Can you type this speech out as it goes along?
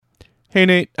Hey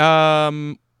Nate,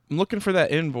 I'm looking for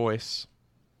that invoice.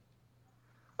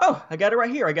 Oh, I got it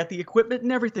right here. I got the equipment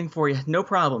and everything for you. No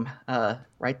problem.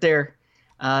 Right there.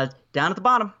 Down at the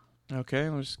bottom. Okay,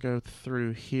 let's just go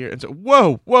through here and so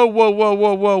whoa, whoa, whoa, whoa,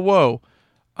 whoa, whoa, whoa.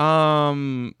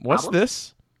 What's Problem?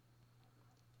 this?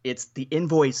 It's the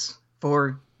invoice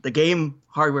for the game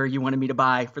hardware you wanted me to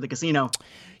buy for the casino.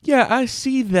 Yeah, I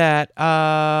see that. It's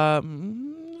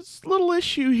a little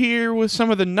issue here with some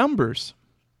of the numbers.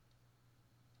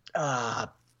 Uh,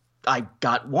 I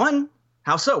got one.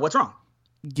 How so? What's wrong?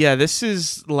 Yeah, this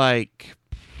is like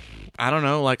I don't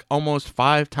know, like almost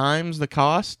 5 times the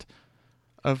cost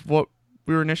of what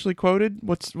we were initially quoted.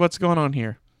 What's going on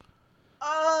here?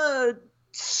 Uh,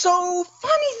 so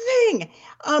funny thing.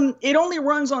 It only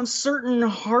runs on certain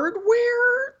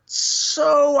hardware,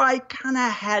 so I kind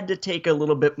of had to take a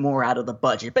little bit more out of the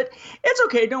budget. But it's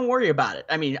okay. Don't worry about it.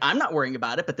 I mean, I'm not worrying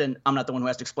about it, but then I'm not the one who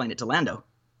has to explain it to Lando.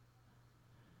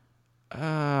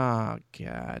 Oh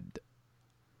God.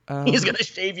 He's Um, gonna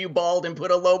shave you bald and put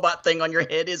a Lobot thing on your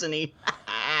head, isn't he?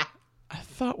 I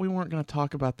thought we weren't going to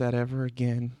talk about that ever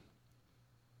again.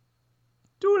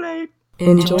 Too late.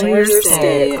 Enjoy your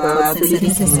stay at Cloud City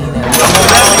Casino.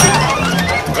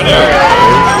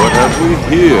 What have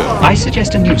we here? I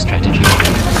suggest a new strategy. You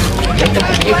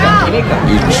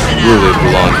truly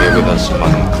belong here with us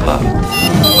on Cloud.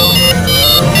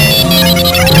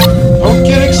 Don't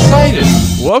get excited!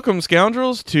 Welcome,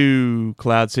 scoundrels, to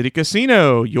Cloud City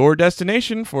Casino, your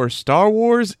destination for Star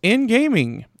Wars in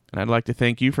gaming. And I'd like to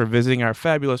thank you for visiting our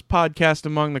fabulous podcast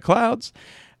Among the Clouds.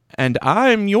 And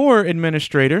I'm your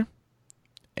administrator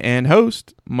and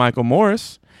host, Michael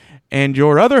Morris, and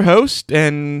your other host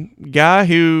and guy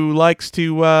who likes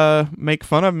to make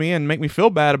fun of me and make me feel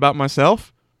bad about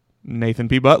myself, Nathan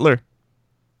P. Butler.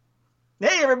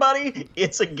 Hey, everybody!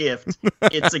 It's a gift.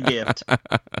 It's a gift.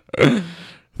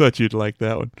 Thought you'd like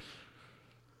that one.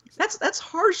 That's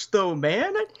harsh, though,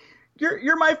 man.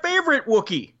 You're my favorite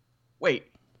Wookiee.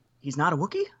 Wait, he's not a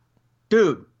Wookiee?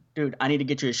 Dude, I need to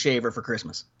get you a shaver for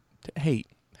Christmas. Hey,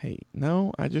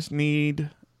 no, I just need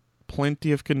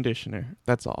plenty of conditioner.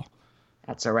 That's all.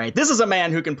 That's all right. This is a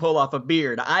man who can pull off a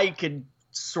beard. I could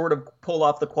sort of pull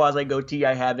off the quasi goatee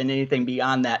I have and anything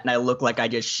beyond that, and I look like I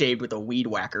just shaved with a weed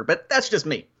whacker. But that's just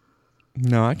me.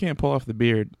 No, I can't pull off the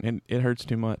beard, and it hurts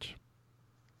too much.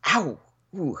 Ow.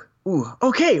 Ooh.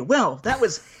 Okay, well, that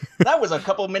was a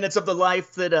couple minutes of the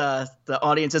life that the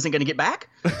audience isn't going to get back.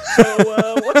 So,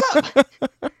 what's up?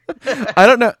 I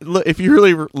don't know. Look, if you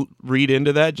really read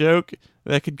into that joke,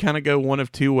 that could kind of go one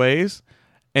of two ways.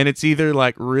 And it's either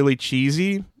like really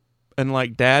cheesy and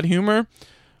like dad humor,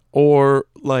 or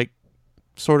like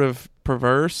sort of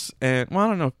perverse. And well, I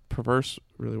don't know if perverse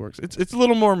really works. It's a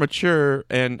little more mature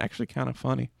and actually kind of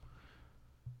funny.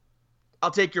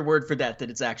 I'll take your word for that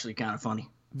it's actually kind of funny.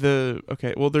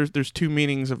 Okay, well, there's two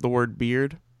meanings of the word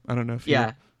beard. I don't know if you...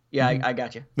 Yeah, I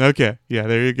got you. Okay, yeah,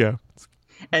 there you go.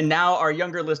 And now our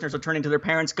younger listeners are turning to their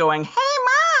parents going, "Hey,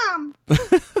 Mom!"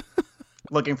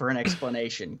 looking for an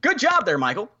explanation. Good job there,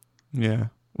 Michael. Yeah.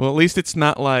 Well, at least it's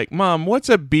not like, Mom, what's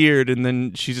a beard? And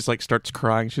then she just like starts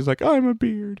crying. She's like, I'm a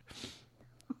beard.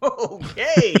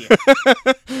 Okay.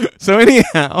 So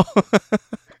anyhow.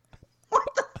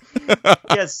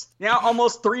 Yes. Now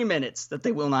almost 3 minutes that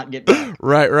they will not get back.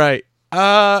 Right.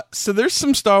 So there's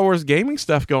some Star Wars gaming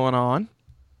stuff going on.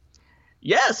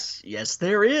 Yes,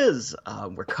 there is.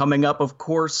 We're coming up, of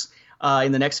course,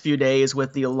 in the next few days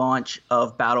with the launch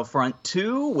of Battlefront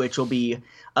 2, which will be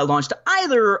launched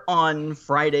either on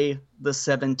Friday the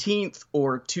 17th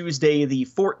or Tuesday the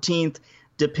 14th,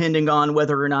 depending on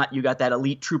whether or not you got that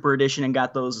Elite Trooper Edition and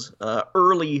got those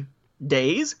early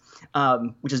days,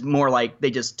 which is more like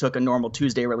they just took a normal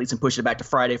Tuesday release and pushed it back to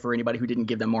Friday for anybody who didn't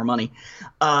give them more money.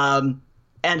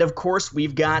 And, of course,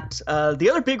 we've got the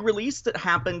other big release that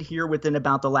happened here within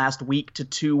about the last week to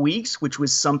 2 weeks, which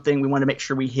was something we want to make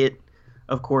sure we hit,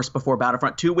 of course, before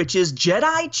Battlefront 2, which is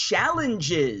Jedi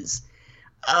Challenges,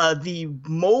 the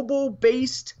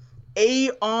mobile-based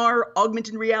AR,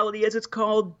 augmented reality as it's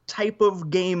called, type of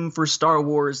game for Star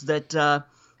Wars that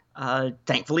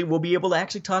thankfully we'll be able to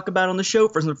actually talk about on the show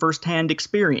for some first-hand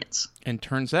experience. And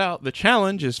turns out the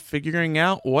challenge is figuring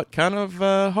out what kind of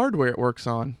hardware it works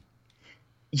on.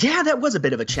 Yeah, that was a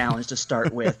bit of a challenge to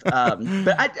start with.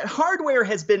 But hardware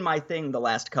has been my thing the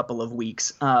last couple of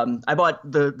weeks. I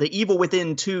bought the Evil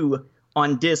Within 2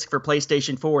 on disc for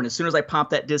PlayStation 4, and as soon as I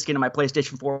popped that disc into my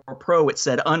PlayStation 4 Pro, it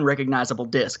said unrecognizable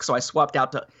disc. So I swapped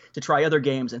out to try other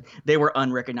games, and they were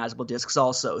unrecognizable discs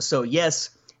also. So yes,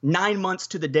 9 months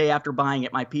to the day after buying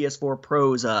it, my PS4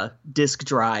 Pro's disc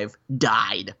drive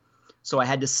died. So I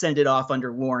had to send it off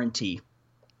under warranty.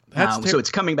 So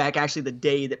it's coming back actually the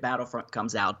day that Battlefront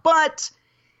comes out. But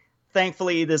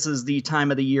thankfully, this is the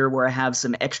time of the year where I have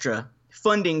some extra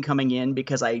funding coming in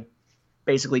because I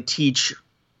basically teach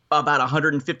about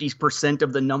 150%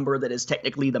 of the number that is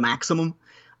technically the maximum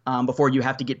before you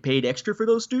have to get paid extra for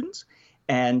those students,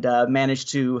 and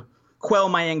managed to quell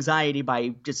my anxiety by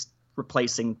just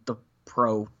replacing the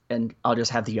Pro, and I'll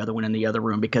just have the other one in the other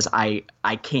room because I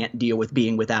can't deal with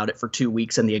being without it for 2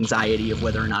 weeks and the anxiety of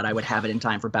whether or not I would have it in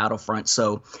time for Battlefront.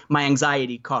 So my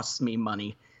anxiety costs me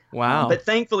money. Wow. But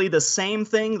thankfully, the same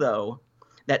thing, though,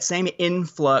 that same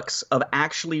influx of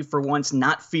actually for once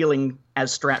not feeling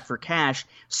as strapped for cash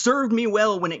served me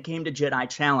well when it came to Jedi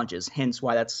challenges, hence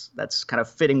why that's kind of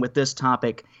fitting with this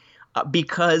topic.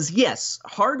 Because, yes,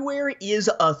 hardware is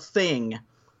a thing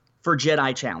for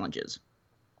Jedi challenges.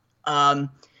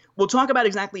 We'll talk about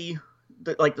exactly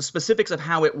the specifics of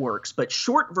how it works, but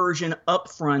short version up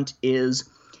front is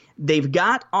they've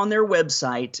got on their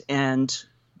website and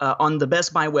on the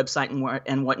Best Buy website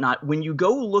and whatnot, when you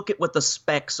go look at what the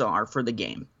specs are for the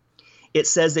game, it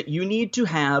says that you need to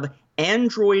have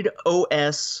Android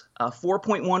OS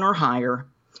 4.1 or higher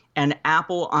and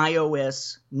Apple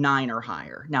iOS 9 or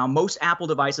higher. Now, most Apple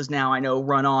devices now I know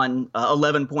run on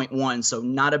 11.1, so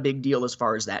not a big deal as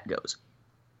far as that goes.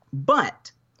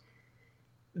 But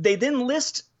they then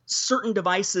list certain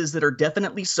devices that are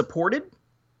definitely supported.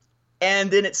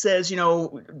 And then it says, there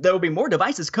will be more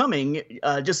devices coming.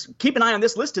 Just keep an eye on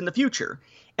this list in the future.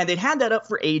 And they'd had that up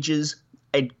for ages.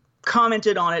 I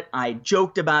commented on it. I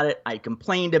joked about it. I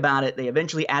complained about it. They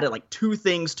eventually added like 2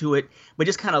 things to it, but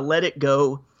just kind of let it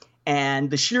go. And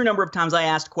the sheer number of times I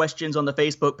asked questions on the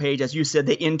Facebook page, as you said,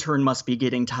 the intern must be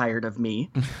getting tired of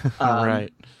me.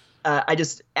 Right. I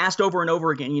just asked over and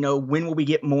over again, when will we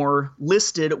get more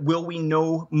listed? Will we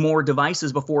know more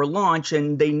devices before launch?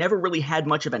 And they never really had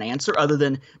much of an answer other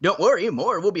than, don't worry,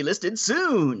 more will be listed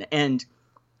soon, and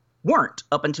weren't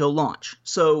up until launch.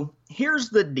 So here's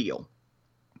the deal.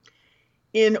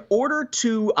 In order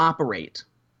to operate,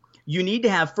 you need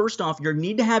to have, first off, you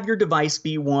need to have your device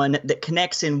be one that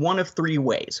connects in one of 3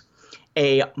 ways.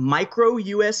 A micro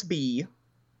USB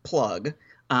plug,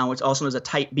 which also is a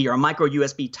Type B, or a micro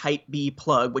USB Type B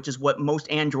plug, which is what most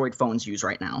Android phones use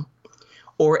right now,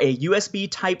 or a USB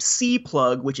Type C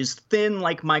plug, which is thin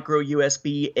like micro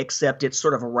USB, except it's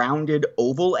sort of rounded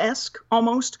oval-esque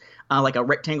almost, like a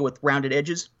rectangle with rounded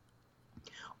edges.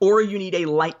 Or you need a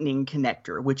Lightning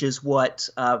connector, which is what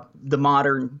the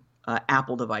modern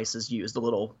Apple devices use, the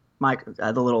little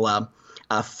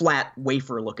flat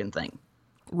wafer-looking thing.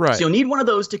 Right. So you'll need one of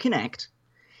those to connect.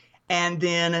 And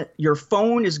then your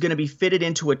phone is going to be fitted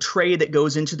into a tray that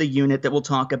goes into the unit that we'll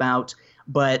talk about.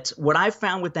 But what I've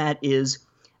found with that is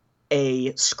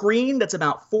a screen that's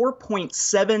about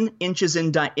 4.7 inches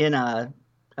in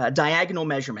diagonal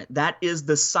measurement. That is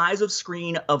the size of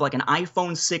screen of like an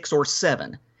iPhone 6 or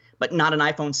 7, but not an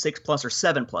iPhone 6 Plus or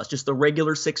 7 Plus, just the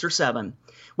regular 6 or 7,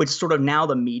 which is sort of now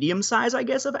the medium size, I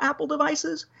guess, of Apple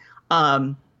devices.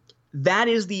 That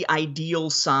is the ideal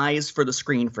size for the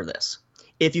screen for this.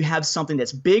 If you have something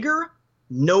that's bigger,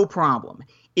 no problem.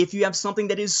 If you have something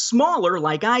that is smaller,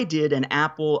 like I did, an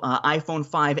Apple iPhone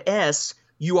 5S,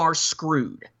 you are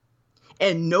screwed.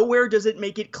 And nowhere does it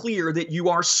make it clear that you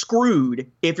are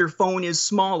screwed if your phone is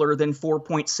smaller than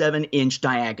 4.7-inch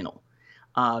diagonal.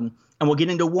 And we'll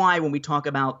get into why when we talk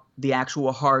about the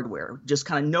actual hardware. Just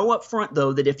kind of know up front,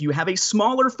 though, that if you have a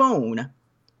smaller phone,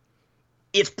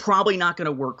 it's probably not going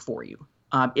to work for you.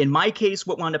 In my case,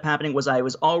 what wound up happening was I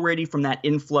was already from that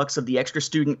influx of the extra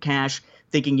student cash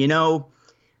thinking,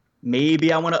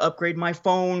 maybe I want to upgrade my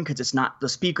phone because the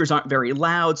speakers aren't very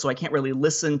loud, so I can't really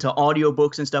listen to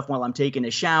audiobooks and stuff while I'm taking a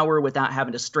shower without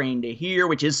having to strain to hear,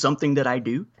 which is something that I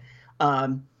do.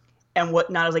 And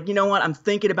whatnot. I was like, you know what? I'm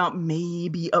thinking about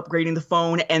maybe upgrading the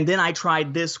phone. And then I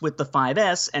tried this with the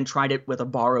 5S and tried it with a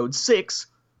borrowed 6,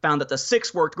 found that the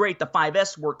 6 worked great, the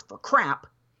 5S worked for crap,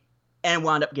 and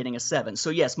wound up getting a 7. So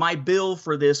yes, my bill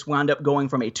for this wound up going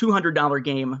from a $200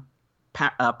 game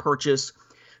purchase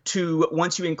to,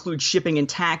 once you include shipping and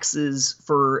taxes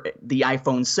for the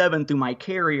iPhone 7 through my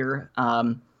carrier,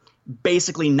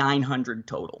 basically $900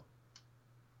 total.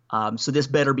 So this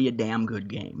better be a damn good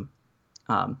game.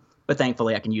 But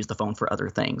thankfully I can use the phone for other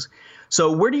things.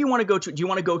 So where do you want to go to? Do you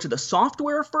want to go to the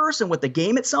software first and what the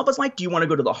game itself is like? Do you want to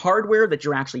go to the hardware that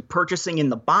you're actually purchasing in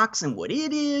the box and what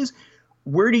it is?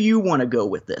 Where do you want to go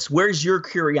with this? Where's your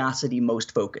curiosity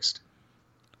most focused?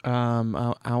 I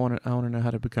want to know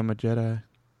how to become a Jedi.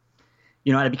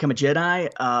 You know how to become a Jedi?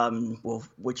 Well,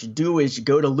 what you do is you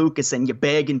go to Lucas and you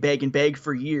beg and beg and beg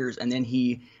for years, and then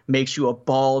he makes you a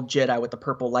bald Jedi with a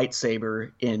purple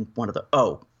lightsaber in one of the...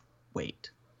 Oh,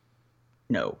 wait.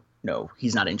 no,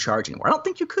 he's not in charge anymore. I don't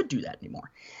think you could do that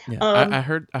anymore. Yeah,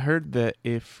 I heard that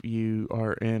if you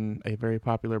are in a very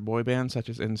popular boy band such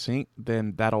as NSYNC,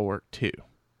 then that'll work too.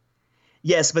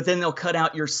 Yes, but then they'll cut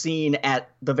out your scene at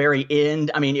the very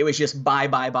end. I mean, it was just bye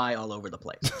all over the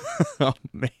place. Oh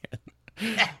man.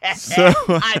 So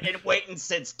I've been waiting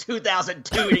since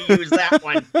 2002 to use that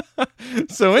one.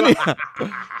 So anyhow,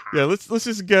 yeah, let's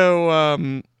just go.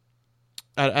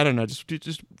 I don't know, just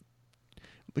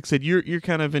like I said, you're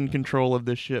kind of in control of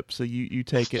this ship, so you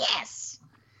take it. Yes.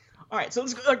 All right, so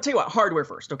I'll tell you what, hardware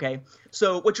first, okay?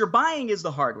 So what you're buying is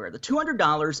the hardware. The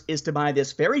 $200 is to buy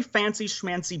this very fancy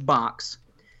schmancy box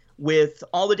with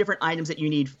all the different items that you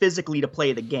need physically to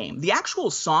play the game. The actual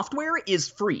software is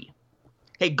free.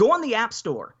 Hey, go on the App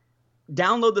Store,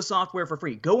 download the software for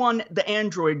free. Go on the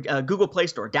Android Google Play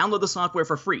Store, download the software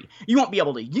for free. You won't be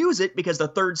able to use it because the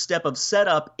third step of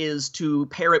setup is to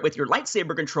pair it with your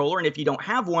lightsaber controller, and if you don't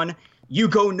have one, you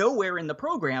go nowhere in the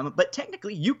program, but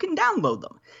technically you can download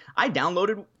them. I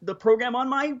downloaded the program on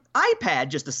my iPad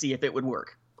just to see if it would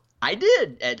work. I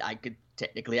did, and I could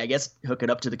technically, I guess, hook it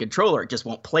up to the controller. It just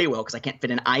won't play well because I can't fit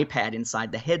an iPad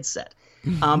inside the headset.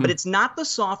 But it's not the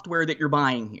software that you're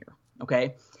buying here,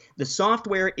 okay? The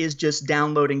software is just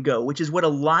download and go, which is what a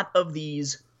lot of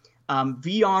these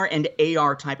VR and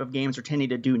AR type of games are tending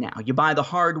to do now. You buy the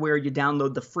hardware, you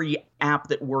download the free app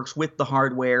that works with the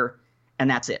hardware, and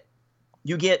that's it.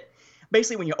 You get,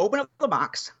 basically when you open up the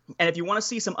box, and if you want to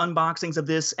see some unboxings of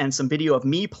this and some video of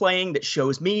me playing that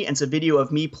shows me and some video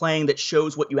of me playing that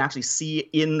shows what you actually see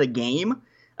in the game,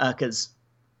 because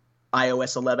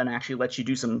iOS 11 actually lets you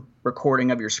do some recording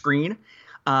of your screen,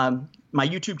 my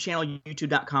YouTube channel,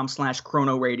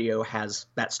 youtube.com/chronoradio, has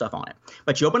that stuff on it.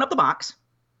 But you open up the box,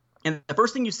 and the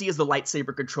first thing you see is the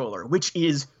lightsaber controller, which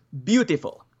is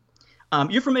beautiful.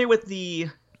 You're familiar with the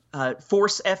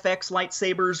Force FX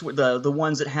lightsabers, the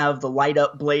ones that have the light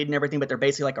up blade and everything, but they're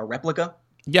basically like a replica?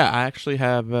 Yeah, I actually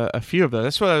have a few of those.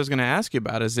 That's what I was going to ask you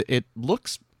about. Is it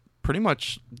looks pretty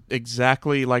much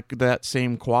exactly like that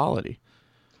same quality.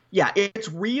 Yeah, it's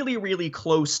really, really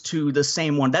close to the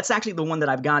same one. That's actually the one that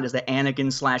I've got, is the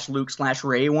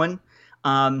Anakin/Luke/Rey one.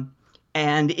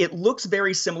 And it looks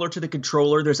very similar to the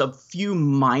controller. There's a few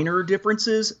minor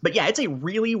differences. But yeah, it's a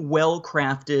really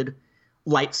well-crafted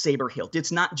lightsaber hilt.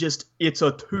 It's not just it's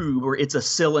a tube or it's a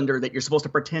cylinder that you're supposed to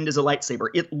pretend is a lightsaber.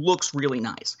 It looks really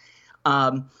nice.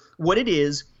 What it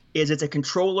is it's a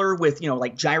controller with,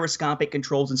 like gyroscopic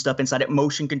controls and stuff inside it,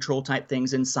 motion control type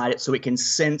things inside it so it can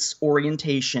sense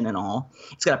orientation and all.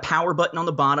 It's got a power button on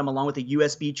the bottom along with a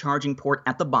USB charging port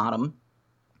at the bottom.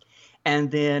 And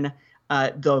then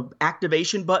the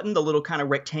activation button, the little kind of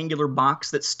rectangular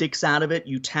box that sticks out of it,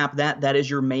 you tap that. That is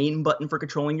your main button for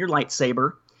controlling your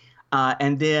lightsaber.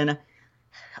 And then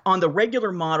on the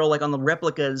regular model, like on the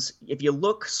replicas, if you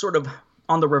look sort of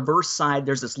on the reverse side,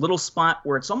 there's this little spot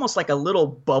where it's almost like a little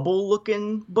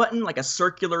bubble-looking button, like a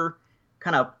circular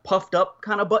kind of puffed up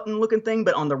kind of button-looking thing,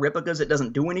 but on the replicas, it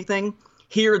doesn't do anything.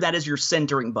 Here, that is your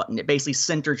centering button. It basically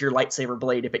centers your lightsaber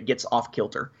blade if it gets off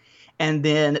kilter. And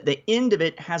then the end of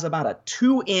it has about a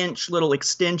 2-inch little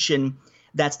extension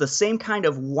that's the same kind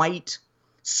of white,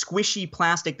 squishy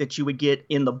plastic that you would get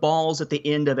in the balls at the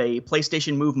end of a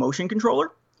PlayStation Move motion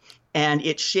controller. And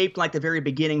it's shaped like the very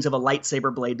beginnings of a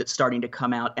lightsaber blade that's starting to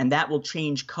come out, and that will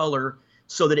change color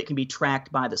so that it can be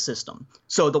tracked by the system.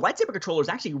 So the lightsaber controller is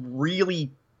actually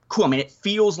really cool. I mean, it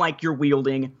feels like you're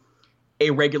wielding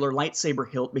a regular lightsaber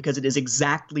hilt because it is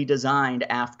exactly designed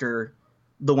after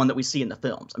the one that we see in the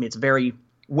films. I mean, it's very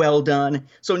well done.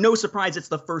 So no surprise, it's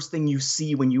the first thing you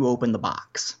see when you open the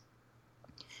box.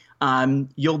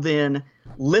 You'll then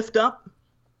lift up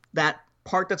that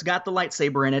part that's got the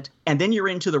lightsaber in it, and then you're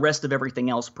into the rest of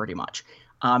everything else pretty much.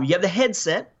 You have the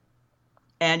headset,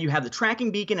 and you have the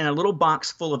tracking beacon and a little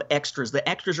box full of extras. The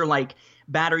extras are like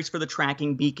batteries for the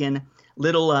tracking beacon,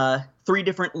 little 3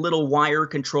 different little wire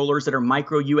controllers that are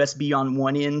micro USB on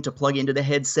one end to plug into the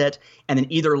headset, and then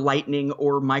either Lightning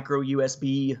or micro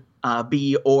USB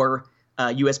B or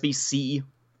USB-C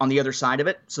on the other side of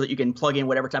it, so that you can plug in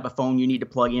whatever type of phone you need to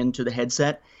plug into the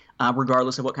headset,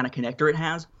 regardless of what kind of connector it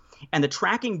has. And the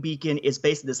tracking beacon is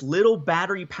basically this little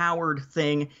battery-powered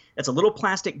thing. It's a little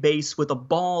plastic base with a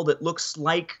ball that looks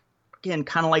like, again,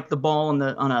 kind of like the ball on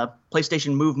a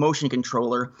PlayStation Move motion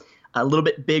controller, a little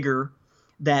bit bigger,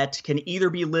 that can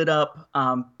either be lit up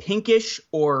pinkish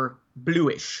or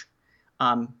bluish,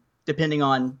 depending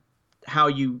on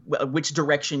which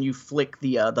direction you flick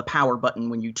the power button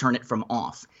when you turn it from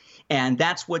off. And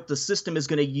that's what the system is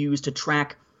going to use to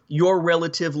track your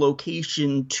relative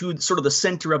location to sort of the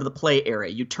center of the play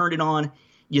area. You turn it on,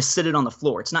 you sit it on the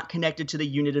floor. It's not connected to the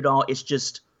unit at all. It's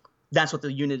just That's what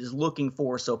the unit is looking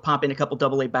for. So pop in a couple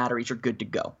AA batteries, you're good to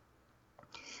go.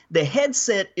 The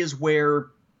headset is where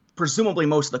presumably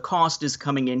most of the cost is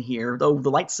coming in here, though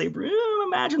the lightsaber,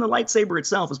 imagine the lightsaber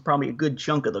itself is probably a good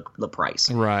chunk of the price.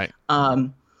 Right.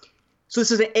 So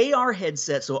this is an AR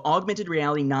headset, so augmented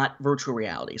reality, not virtual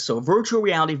reality. So virtual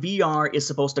reality, VR, is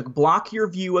supposed to block your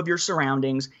view of your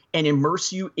surroundings and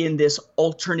immerse you in this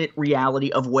alternate reality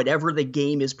of whatever the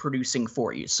game is producing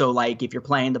for you. So like if you're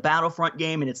playing the Battlefront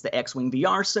game and it's the X-Wing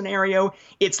VR scenario,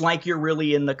 it's like you're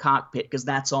really in the cockpit because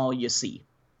that's all you see.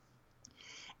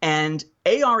 And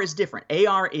AR is different.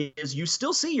 AR is you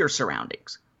still see your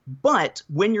surroundings. But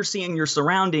when you're seeing your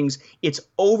surroundings, it's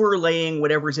overlaying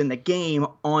whatever's in the game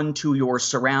onto your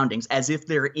surroundings as if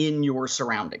they're in your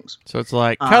surroundings. So it's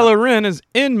like Kylo Ren is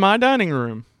in my dining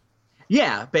room.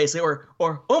 Yeah, basically.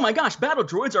 Or oh my gosh, battle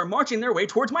droids are marching their way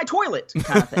towards my toilet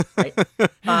kind of thing, right?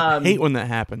 I hate when that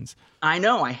happens. I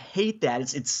know. I hate that.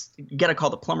 It's you got to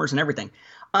call the plumbers and everything.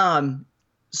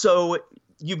 So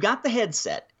you've got the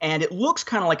headset, and it looks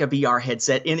kind of like a VR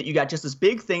headset in that you got just this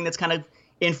big thing that's kind of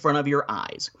in front of your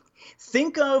eyes.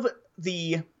 Think of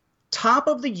the top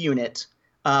of the unit,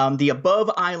 the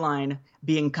above eye line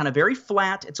being kind of very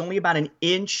flat. It's only about 1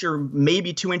 inch or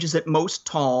maybe 2 inches at most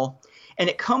tall. And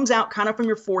it comes out kind of from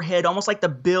your forehead, almost like the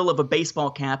bill of a baseball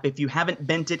cap if you haven't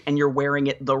bent it and you're wearing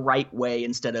it the right way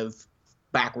instead of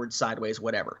backwards, sideways,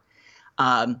 whatever.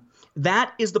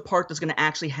 That is the part that's going to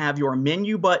actually have your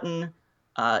menu button,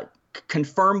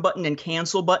 confirm button, and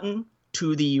cancel button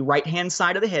to the right-hand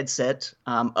side of the headset,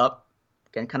 up,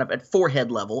 again, kind of at forehead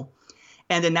level.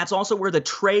 And then that's also where the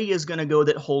tray is going to go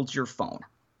that holds your phone.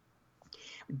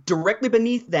 Directly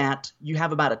beneath that, you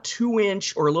have about a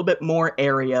 2-inch or a little bit more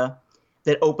area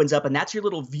that opens up, and that's your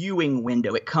little viewing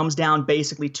window. It comes down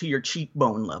basically to your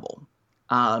cheekbone level.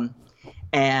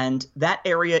 And that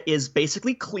area is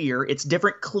basically clear. It's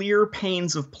different clear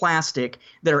panes of plastic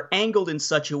that are angled in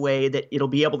such a way that it'll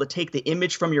be able to take the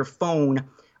image from your phone,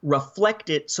 reflect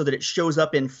it so that it shows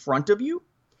up in front of you.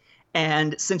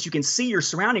 And since you can see your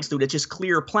surroundings through it, it's just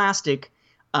clear plastic.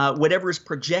 Whatever is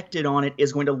projected on it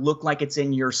is going to look like it's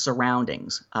in your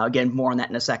surroundings. Again, more on that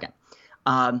in a second.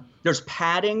 There's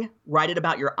padding right at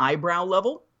about your eyebrow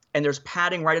level, and there's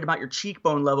padding right at about your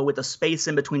cheekbone level with a space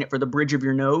in between it for the bridge of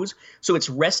your nose. So it's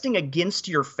resting against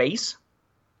your face.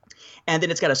 And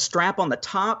then it's got a strap on the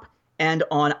top and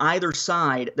on either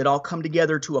side that all come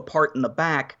together to a part in the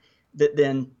back that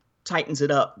then tightens it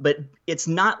up. But it's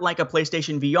not like a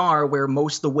PlayStation VR where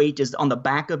most of the weight is on the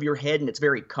back of your head and it's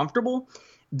very comfortable.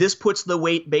 This puts the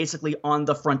weight basically on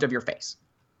the front of your face.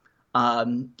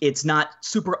 It's not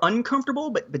super uncomfortable,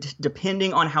 but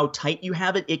depending on how tight you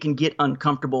have it, it can get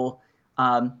uncomfortable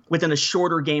within a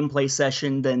shorter gameplay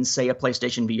session than, say, a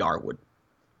PlayStation VR would.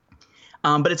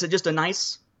 But it's just a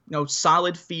nice,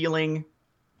 solid feeling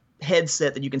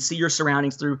headset that you can see your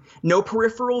surroundings through. No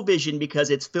peripheral vision because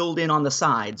it's filled in on the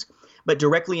sides, but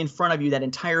directly in front of you, that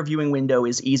entire viewing window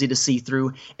is easy to see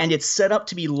through. And it's set up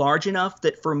to be large enough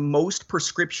that for most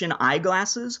prescription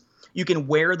eyeglasses, you can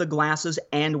wear the glasses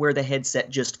and wear the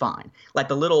headset just fine. Like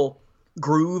the little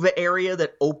groove area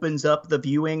that opens up the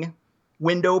viewing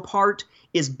window part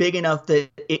is big enough that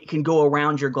it can go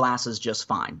around your glasses just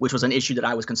fine, which was an issue that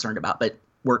I was concerned about, but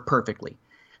worked perfectly.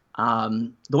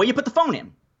 The way you put the phone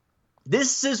in,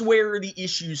 this is where the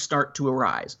issues start to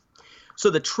arise. So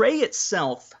the tray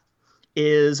itself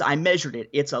is, I measured it,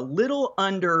 it's a little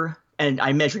under, and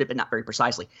I measured it, but not very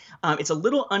precisely. It's a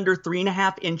little under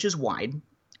 3.5 inches wide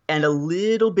and a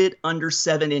little bit under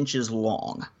 7 inches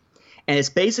long. And it's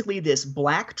basically this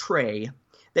black tray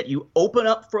that you open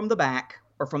up from the back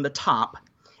or from the top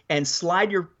and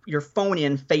slide your phone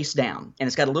in face down. And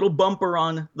it's got a little bumper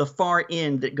on the far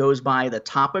end that goes by the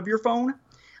top of your phone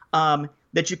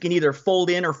that you can either fold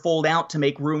in or fold out to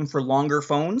make room for longer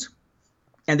phones.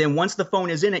 And then once the phone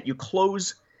is in it, you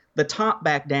close the top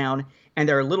back down, and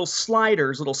there are little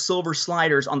sliders, little silver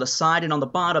sliders on the side and on the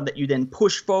bottom that you then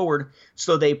push forward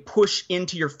so they push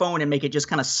into your phone and make it just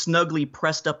kind of snugly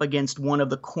pressed up against one of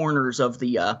the corners of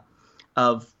the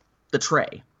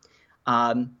tray.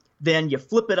 Then you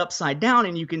flip it upside down,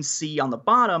 and you can see on the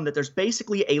bottom that there's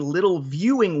basically a little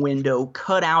viewing window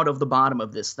cut out of the bottom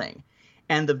of this thing.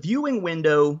 And the viewing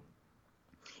window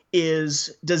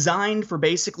is designed for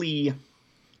basically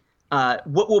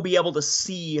what we'll be able to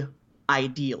see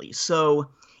ideally. So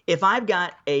if I've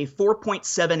got a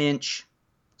 4.7-inch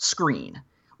screen,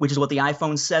 which is what the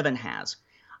iPhone 7 has,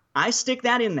 I stick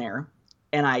that in there,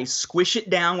 and I squish it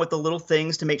down with the little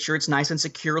things to make sure it's nice and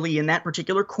securely in that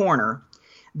particular corner.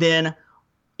 Then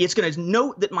it's going to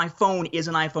note that my phone is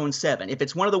an iPhone 7. If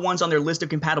it's one of the ones on their list of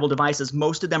compatible devices,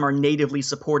 most of them are natively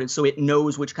supported, so it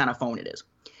knows which kind of phone it is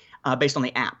based on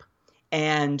the app.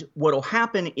 And what will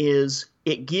happen is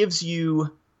it gives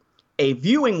you a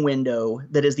viewing window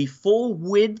that is the full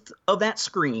width of that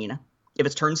screen, if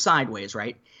it's turned sideways,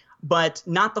 right? But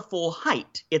not the full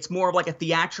height. It's more of like a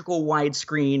theatrical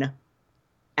widescreen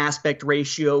aspect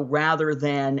ratio rather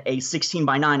than a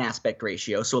 16:9 aspect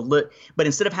ratio. But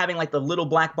instead of having like the little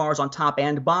black bars on top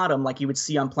and bottom like you would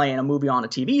see on playing a movie on a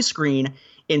TV screen,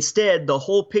 instead the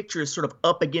whole picture is sort of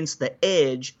up against the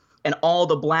edge and all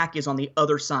the black is on the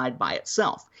other side by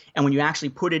itself. And when you actually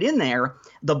put it in there,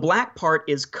 the black part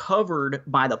is covered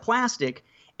by the plastic,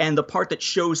 and the part that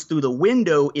shows through the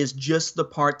window is just the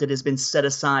part that has been set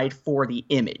aside for the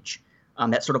image,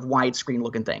 that sort of widescreen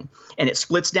looking thing. And it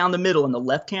splits down the middle, and the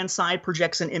left-hand side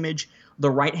projects an image. The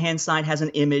right-hand side has an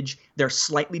image. They're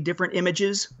slightly different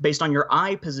images based on your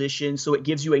eye position, so it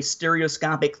gives you a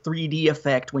stereoscopic 3D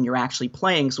effect when you're actually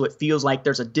playing, so it feels like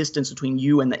there's a distance between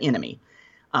you and the enemy.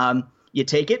 You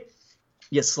take it,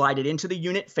 you slide it into the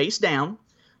unit face down,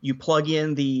 you plug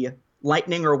in the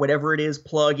lightning or whatever it is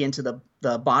plug into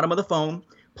the bottom of the phone,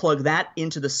 plug that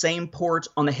into the same port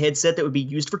on the headset that would be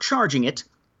used for charging it,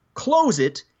 close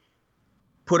it,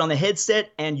 put on the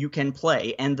headset, and you can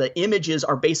play. And the images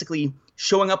are basically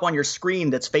showing up on your screen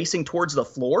that's facing towards the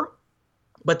floor,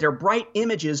 but they're bright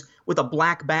images with a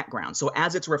black background. So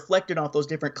as it's reflected off those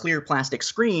different clear plastic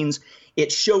screens,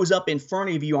 it shows up in front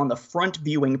of you on the front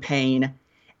viewing pane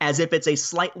as if it's a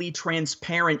slightly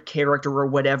transparent character or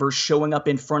whatever showing up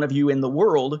in front of you in the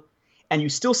world. And you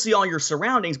still see all your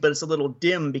surroundings, but it's a little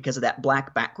dim because of that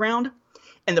black background.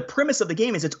 And the premise of the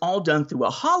game is it's all done through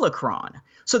a holocron.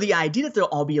 So the idea that they'll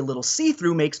all be a little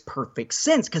see-through makes perfect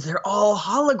sense because they're all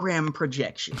hologram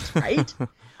projections, right?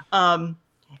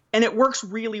 And it works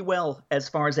really well as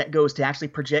far as that goes to actually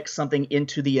project something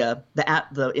into the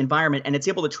environment, and it's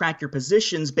able to track your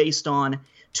positions based on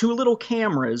two little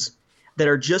cameras that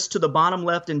are just to the bottom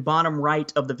left and bottom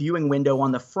right of the viewing window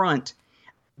on the front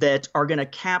that are going to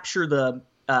capture the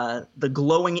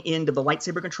glowing end of the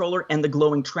lightsaber controller and the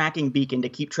glowing tracking beacon to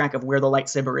keep track of where the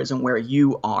lightsaber is and where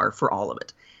you are for all of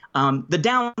it. The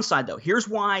downside, though, here's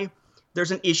why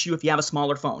there's an issue if you have a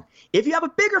smaller phone. If you have a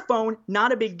bigger phone,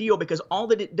 not a big deal because all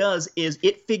that it does is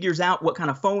it figures out what kind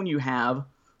of phone you have,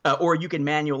 or you can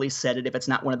manually set it if it's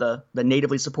not one of the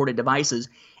natively supported devices,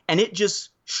 and it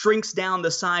just shrinks down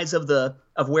the size of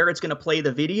where it's going to play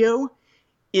the video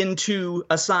into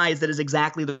a size that is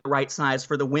exactly the right size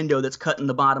for the window that's cut in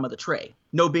the bottom of the tray.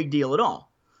 No big deal at all.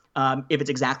 If it's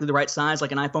exactly the right size,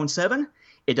 like an iPhone 7,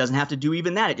 it doesn't have to do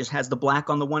even that. It just has the black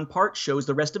on the one part, shows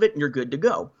the rest of it, and you're good to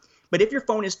go. But if your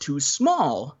phone is too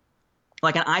small,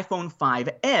 like an iPhone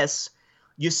 5S,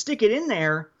 you stick it in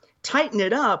there, tighten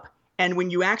it up, and when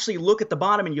you actually look at the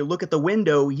bottom and you look at the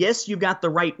window, yes, you've got the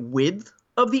right width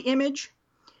of the image,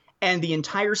 and the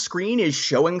entire screen is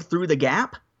showing through the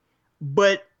gap,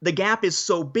 but the gap is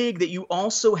so big that you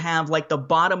also have like the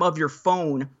bottom of your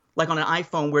phone, like on an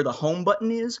iPhone where the home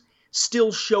button is,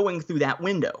 still showing through that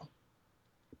window.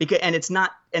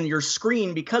 And your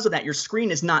screen, because of that, your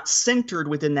screen is not centered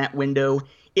within that window.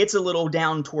 It's a little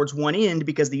down towards one end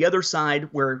because the other side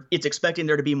where it's expecting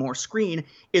there to be more screen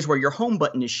is where your home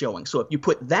button is showing. So if you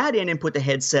put that in and put the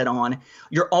headset on,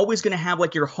 you're always going to have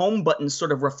like your home button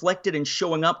sort of reflected and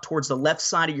showing up towards the left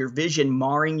side of your vision,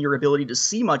 marring your ability to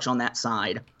see much on that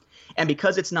side. And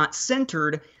because it's not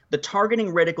centered, the targeting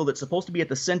reticle that's supposed to be at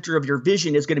the center of your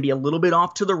vision is going to be a little bit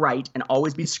off to the right and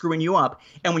always be screwing you up.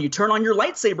 And when you turn on your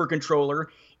lightsaber controller,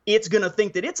 it's going to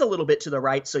think that it's a little bit to the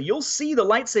right. So you'll see the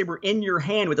lightsaber in your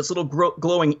hand with this little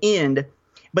glowing end,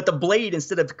 but the blade,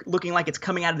 instead of looking like it's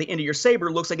coming out of the end of your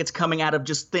saber, looks like it's coming out of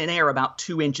just thin air about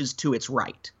 2 inches to its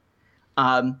right.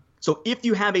 So if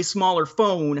you have a smaller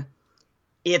phone,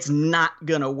 it's not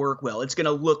going to work well. It's going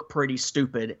to look pretty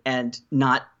stupid and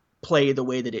not play the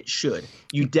way that it should.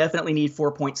 You definitely need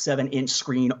 4.7-inch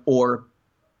screen or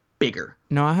bigger.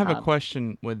 Now, I have a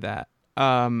question with that.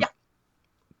 Yeah.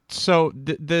 So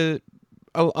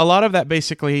a lot of that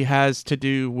basically has to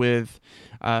do with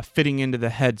fitting into the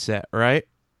headset, right?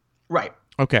 Right.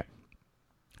 Okay.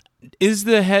 Is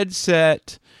the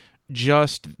headset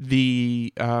just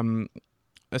the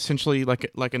essentially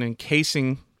like an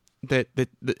encasing that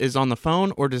is on the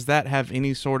phone, or does that have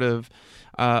any sort of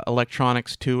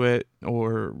electronics to it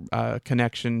or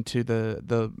connection to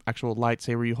the actual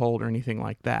lightsaber you hold or anything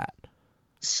like that?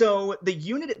 So the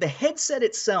headset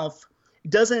itself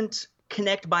doesn't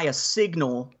connect by a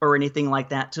signal or anything like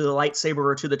that to the lightsaber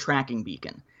or to the tracking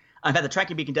beacon. In fact, the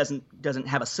tracking beacon doesn't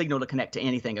have a signal to connect to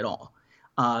anything at all.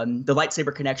 The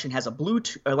lightsaber connection has a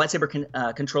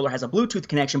Bluetooth controller has a Bluetooth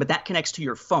connection, but that connects to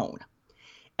your phone.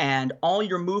 And all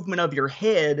your movement of your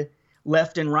head,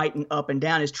 left and right and up and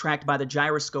down, is tracked by the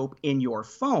gyroscope in your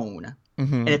phone.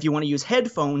 And if you want to use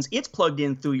headphones, it's plugged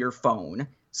in through your phone,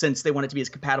 since they want it to be as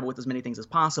compatible with as many things as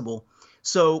possible.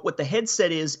 So what the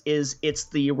headset is it's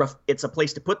a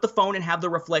place to put the phone and have the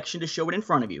reflection to show it in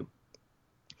front of you.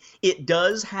 It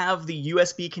does have the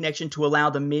USB connection to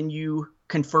allow the menu,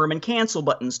 confirm, and cancel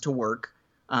buttons to work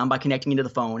by connecting into the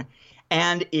phone.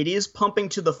 And it is pumping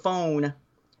to the phone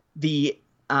the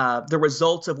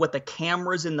results of what the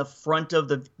cameras in the front of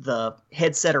the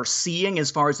headset are seeing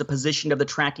as far as the position of the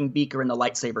tracking beaker and the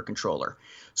lightsaber controller.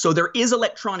 So there is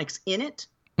electronics in it,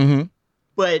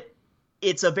 but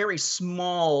it's a very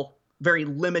small, very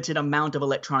limited amount of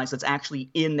electronics that's actually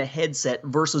in the headset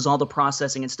versus all the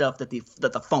processing and stuff that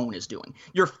the phone is doing.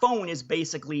 Your phone is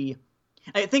basically,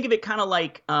 I think of it kind of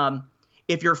like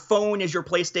if your phone is your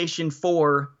PlayStation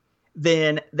 4,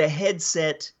 then the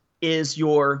headset is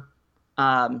your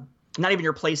not even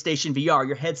your PlayStation VR.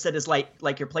 Your headset is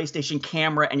like your PlayStation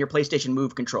camera and your PlayStation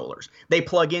Move controllers. They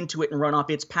plug into it and run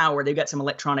off its power. They've got some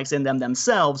electronics in them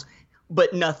themselves,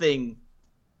 but nothing,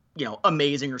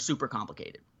 amazing or super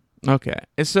complicated. Okay.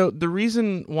 And so the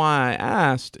reason why I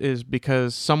asked is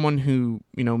because someone who,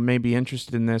 may be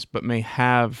interested in this but may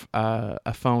have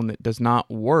a phone that does not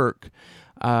work,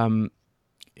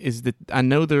 is that I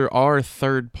know there are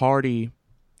third-party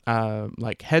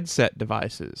like headset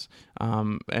devices,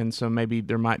 and so maybe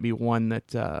there might be one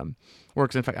that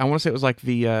works. In fact, I want to say it was like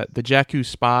the Jakku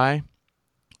Spy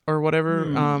or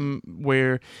whatever,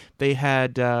 where they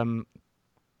had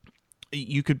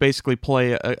you could basically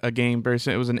play a game very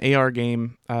similar. It was an AR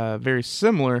game, very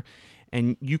similar,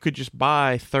 and you could just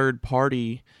buy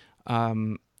third-party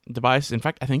devices. In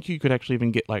fact, I think you could actually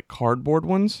even get like cardboard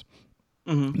ones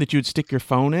that you would stick your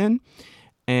phone in,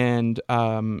 and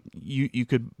you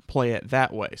could play it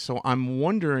that way. So I'm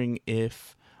wondering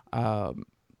if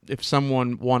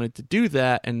someone wanted to do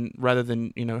that, and rather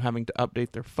than having to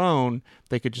update their phone,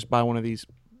 they could just buy one of these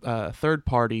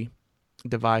third-party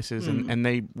devices, and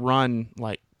they run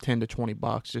like $10 to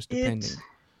 $20, just depending.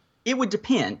 It would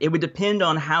depend. It would depend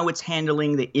on how it's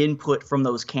handling the input from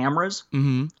those cameras,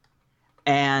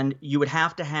 and you would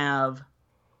have to have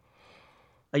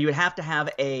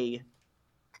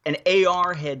an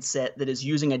AR headset that is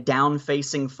using a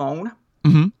down-facing phone,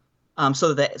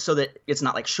 so that it's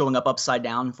not like showing up upside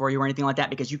down for you or anything like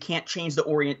that, because you can't change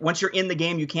the once you're in the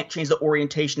game, you can't change the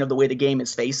orientation of the way the game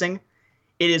is facing.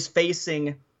 It is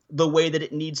facing the way that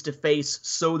it needs to face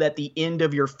so that the end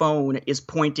of your phone is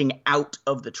pointing out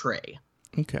of the tray.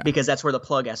 Okay. Because that's where the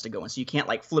plug has to go in. So you can't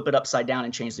like flip it upside down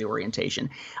and change the orientation.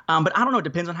 But I don't know. It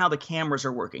depends on how the cameras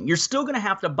are working. You're still going to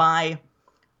have to buy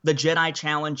the Jedi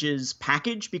Challenges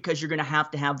package, because you're going to have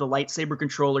the lightsaber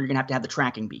controller. You're going to have the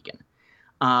tracking beacon.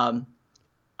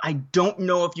 I don't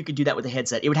know if you could do that with a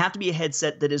headset. It would have to be a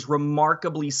headset that is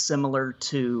remarkably similar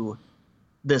to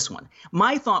this one.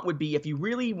 My thought would be, if you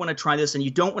really want to try this and you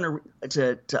don't want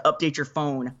to update your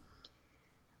phone,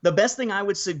 the best thing I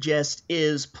would suggest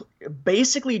is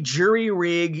basically jury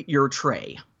rig your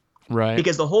tray. Right.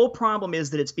 Because the whole problem is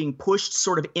that it's being pushed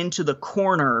sort of into the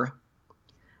corner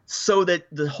so that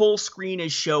the whole screen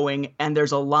is showing and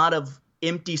there's a lot of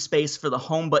empty space for the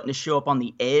home button to show up on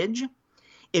the edge.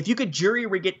 If you could jury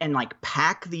rig it and like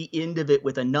pack the end of it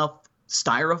with enough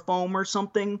styrofoam or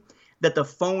something that the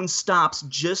phone stops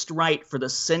just right for the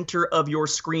center of your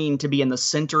screen to be in the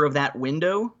center of that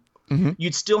window,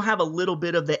 you'd still have a little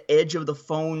bit of the edge of the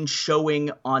phone showing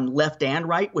on left and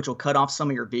right, which will cut off some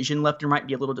of your vision left and right,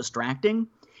 be a little distracting.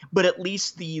 But at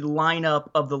least the lineup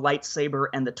of the lightsaber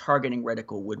and the targeting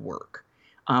reticle would work.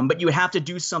 But you would have to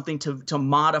do something to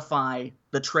modify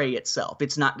the tray itself.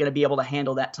 It's not going to be able to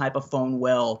handle that type of phone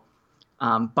well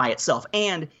by itself.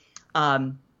 And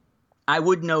I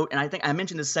would note, and I think I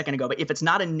mentioned this a second ago, but if it's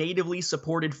not a natively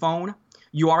supported phone,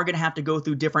 you are going to have to go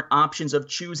through different options of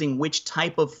choosing which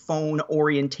type of phone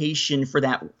orientation for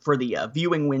the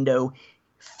viewing window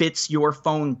fits your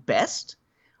phone best.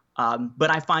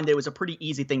 But I find that it was a pretty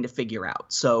easy thing to figure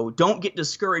out. So don't get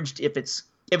discouraged if it's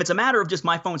a matter of just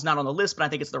my phone's not on the list, but I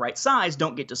think it's the right size.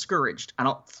 Don't get discouraged. I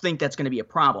don't think that's going to be a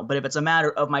problem. But if it's a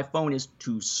matter of my phone is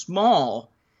too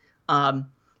small,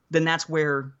 then that's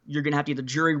where you're going to have to either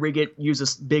jury rig it, use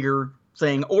a bigger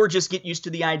thing, or just get used to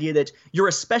the idea that you're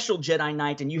a special Jedi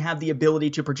Knight and you have the ability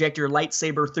to project your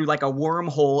lightsaber through like a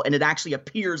wormhole, and it actually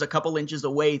appears a couple inches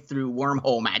away through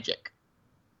wormhole magic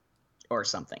or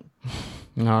something.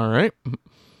 All right.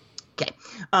 Okay.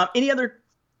 Any other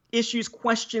issues,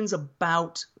 questions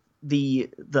about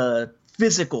the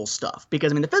physical stuff,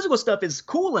 because I mean the physical stuff is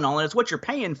cool and all, and it's what you're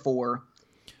paying for.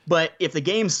 But if the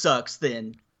game sucks,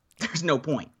 then there's no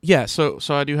point. Yeah. So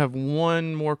I do have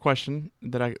one more question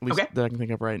that I that I can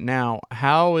think of right now.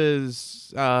 How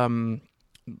is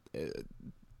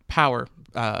power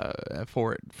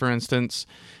for it? For instance,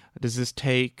 does this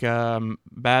take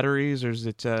batteries, or is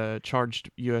it charged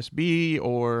USB,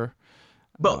 or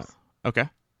both? Okay.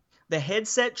 The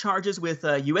headset charges with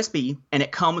USB, and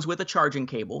it comes with a charging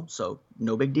cable, so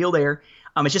no big deal there.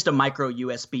 It's just a micro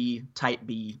USB Type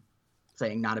B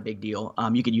thing, not a big deal.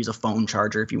 You could use a phone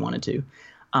charger if you wanted to,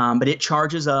 but it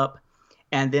charges up,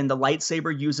 and then the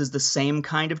lightsaber uses the same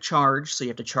kind of charge, so you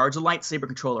have to charge the lightsaber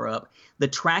controller up. The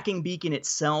tracking beacon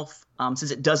itself,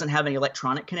 since it doesn't have any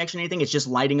electronic connection or anything, it's just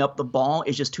lighting up the ball,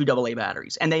 is just 2 AA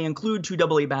batteries, and they include 2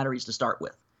 AA batteries to start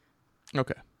with.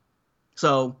 Okay.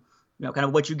 So, kind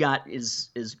of what you got is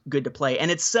good to play.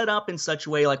 And it's set up in such a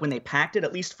way, like when they packed it,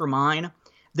 at least for mine,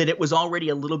 that it was already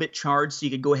a little bit charged, so you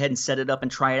could go ahead and set it up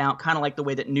and try it out, kind of like the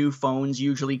way that new phones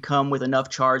usually come with enough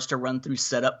charge to run through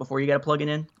setup before you got to plug it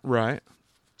in. Right.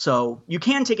 So you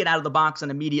can take it out of the box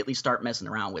and immediately start messing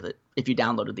around with it if you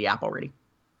downloaded the app already.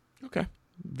 Okay.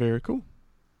 Very cool.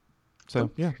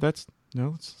 So, yeah, let's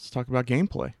talk about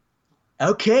gameplay.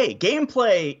 Okay.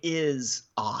 Gameplay is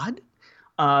odd.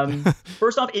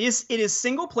 First off, it is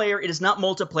single player. It is not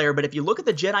multiplayer. But if you look at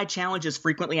the Jedi Challenge's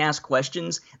frequently asked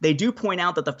questions, they do point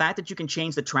out that the fact that you can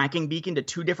change the tracking beacon to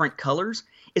 2 different colors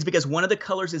is because one of the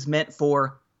colors is meant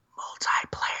for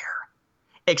multiplayer.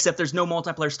 Except there's no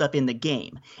multiplayer stuff in the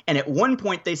game. And at one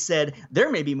point they said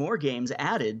there may be more games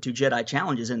added to Jedi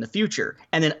Challenges in the future.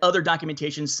 And then other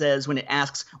documentation says when it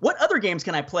asks, what other games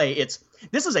can I play?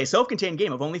 This is a self-contained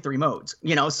game of only 3 modes.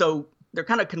 So they're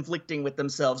kind of conflicting with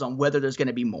themselves on whether there's going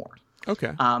to be more.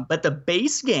 Okay. But the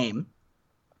base game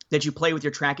that you play with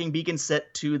your tracking beacon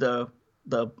set to the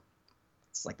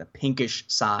it's like the pinkish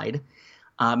side,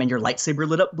 and your lightsaber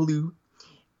lit up blue,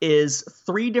 is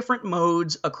 3 different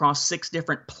modes across 6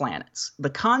 different planets. The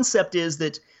concept is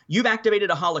that you've activated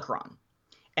a holocron,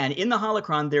 and in the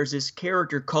holocron there's this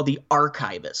character called the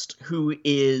Archivist,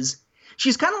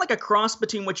 she's kind of like a cross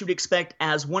between what you'd expect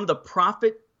as one of the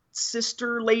Prophet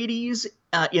sister ladies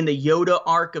in the Yoda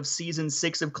arc of season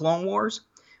 6 of Clone Wars.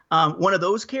 One of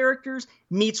those characters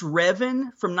meets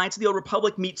Revan from Knights of the Old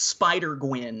Republic, meets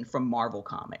Spider-Gwen from Marvel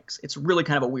Comics. It's really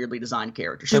kind of a weirdly designed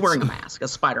character. She's wearing a mask, a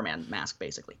Spider-Man mask,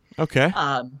 basically. Okay.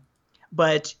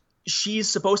 But she's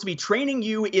supposed to be training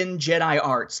you in Jedi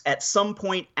arts at some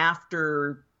point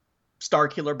after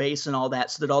Starkiller Base and all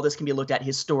that, so that all this can be looked at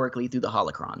historically through the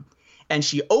holocron. And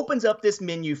she opens up this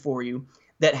menu for you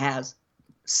that has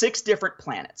 6 different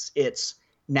planets. It's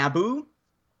Naboo,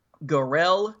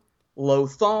 Gorel,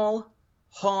 Lothal,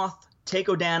 Hoth,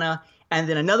 Takodana, and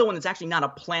then another one that's actually not a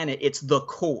planet. It's the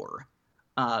core,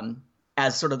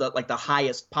 as sort of the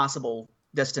highest possible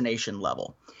destination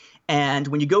level. And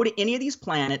when you go to any of these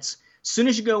planets, as soon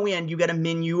as you go in, you get a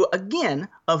menu again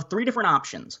of 3 different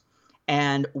options.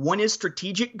 And one is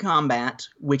strategic combat,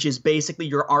 which is basically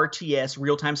your RTS,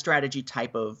 real-time strategy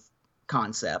type of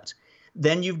concept.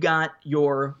 Then you've got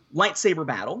your lightsaber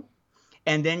battle.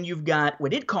 And then you've got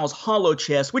what it calls holo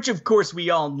chess, which of course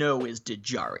we all know is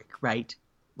Dejarik, right?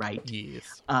 Right.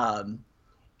 Yes. And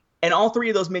all 3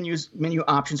 of those menu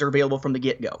options are available from the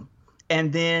get-go.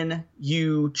 And then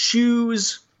you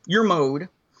choose your mode.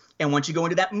 And once you go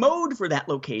into that mode for that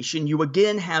location, you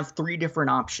again have 3 different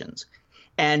options.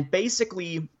 And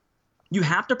basically, you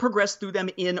have to progress through them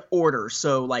in order.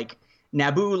 So like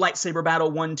Naboo lightsaber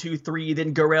battle 1, 2, 3,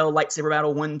 then Gorel lightsaber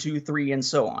battle 1, 2, 3, and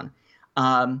so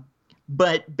on.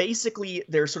 But basically,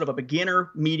 there's sort of a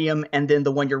beginner, medium, and then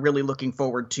the one you're really looking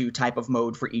forward to type of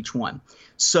mode for each one.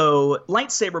 So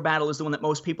lightsaber battle is the one that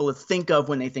most people think of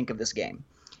when they think of this game.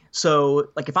 So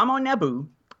like if I'm on Naboo,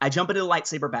 I jump into the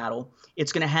lightsaber battle.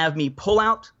 It's going to have me pull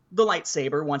out the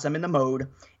lightsaber once I'm in the mode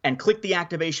and click the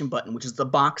activation button, which is the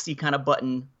boxy kind of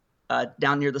button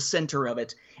down near the center of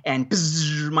it. And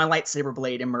bzzz, my lightsaber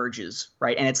blade emerges,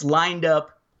 right? And it's lined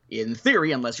up. In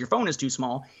theory, unless your phone is too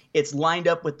small, it's lined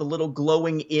up with the little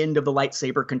glowing end of the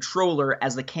lightsaber controller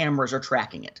as the cameras are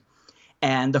tracking it.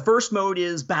 And the first mode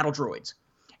is battle droids.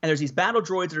 And there's these battle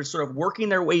droids that are sort of working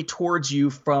their way towards you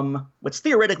from what's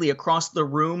theoretically across the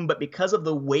room, but because of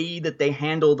the way that they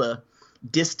handle the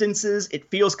distances, it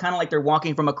feels kind of like they're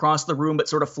walking from across the room but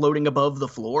sort of floating above the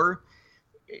floor.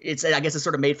 I guess it's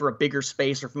sort of made for a bigger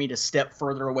space or for me to step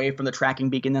further away from the tracking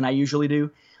beacon than I usually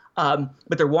do.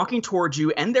 But they're walking towards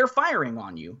you and they're firing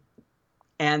on you.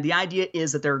 And the idea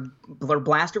is that their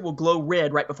blaster will glow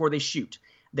red right before they shoot.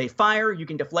 They fire, you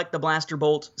can deflect the blaster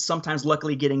bolt, sometimes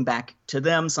luckily getting back to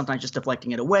them, sometimes just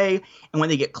deflecting it away. And when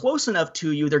they get close enough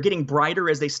to you, they're getting brighter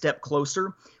as they step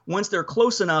closer. Once they're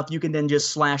close enough, you can then just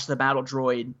slash the battle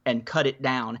droid and cut it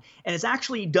down. And it's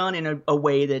actually done in a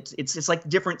way that it's like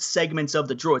different segments of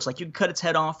the droid. It's like you can cut its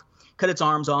head off, cut its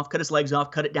arms off, cut its legs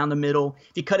off, cut it down the middle.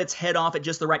 If you cut its head off at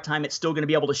just the right time, it's still going to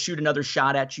be able to shoot another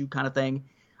shot at you, kind of thing.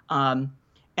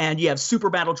 And you have super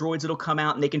battle droids that'll come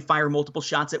out and they can fire multiple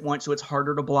shots at once, so it's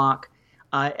harder to block.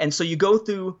 And so you go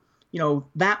through,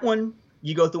 that one.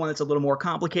 You go through one that's a little more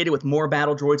complicated with more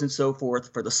battle droids and so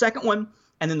forth for the second one.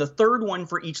 And then the third one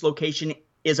for each location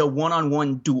is a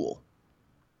one-on-one duel.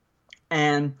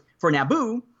 And for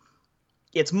Naboo,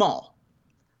 it's Maul.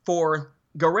 For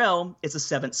Garel, it's a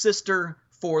Seventh Sister.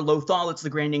 For Lothal, it's the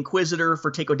Grand Inquisitor.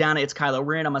 For Takodana, it's Kylo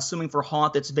Ren. I'm assuming for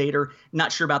Hoth, it's Vader.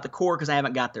 Not sure about the core because I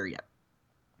haven't got there yet.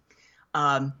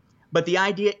 But the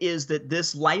idea is that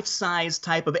this life-size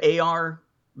type of AR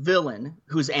villain,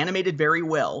 who's animated very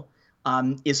well,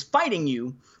 is fighting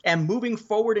you and moving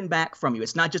forward and back from you.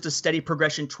 It's not just a steady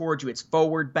progression towards you. It's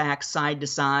forward, back, side to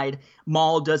side.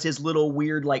 Maul does his little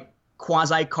weird, like,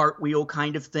 quasi-cartwheel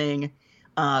kind of thing.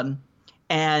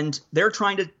 And they're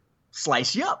trying to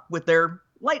slice you up with their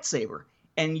lightsaber.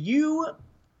 And you,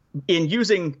 in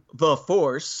using the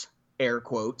Force, air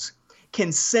quotes,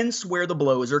 can sense where the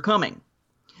blows are coming.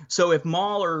 So if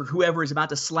Maul or whoever is about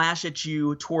to slash at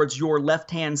you towards your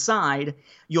left-hand side,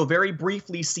 you'll very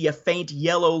briefly see a faint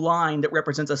yellow line that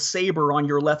represents a saber on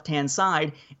your left-hand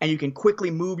side, and you can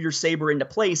quickly move your saber into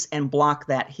place and block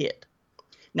that hit.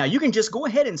 Now, you can just go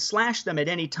ahead and slash them at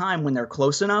any time when they're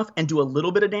close enough and do a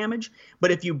little bit of damage,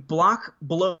 but if you block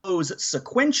blows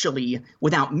sequentially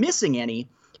without missing any,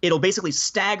 it'll basically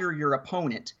stagger your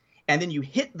opponent. And then you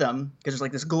hit them, because there's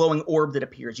like this glowing orb that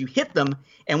appears. You hit them,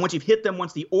 and once you've hit them,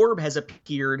 once the orb has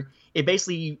appeared, it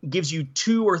basically gives you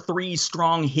 2 or 3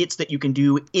 strong hits that you can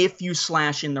do if you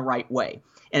slash in the right way.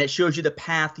 And it shows you the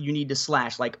path you need to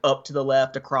slash, like up to the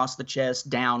left, across the chest,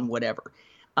 down, whatever.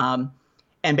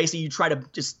 And basically you try to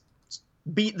just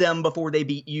beat them before they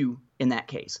beat you in that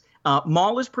case.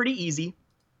 Maul is pretty easy.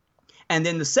 And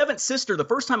then the Seventh Sister, the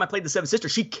first time I played the Seventh Sister,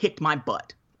 she kicked my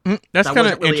butt. That's kind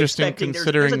of really interesting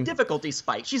considering... There's a difficulty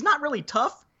spike. She's not really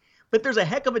tough, but there's a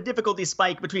heck of a difficulty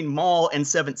spike between Maul and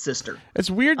Seventh Sister. It's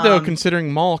weird, though,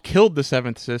 considering Maul killed the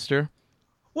Seventh Sister.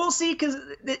 Well, see, because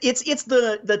it's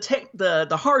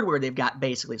the hardware they've got,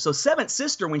 basically. So Seventh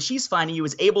Sister, when she's fighting you,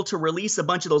 is able to release a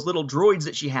bunch of those little droids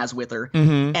that she has with her,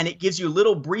 and it gives you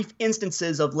little brief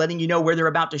instances of letting you know where they're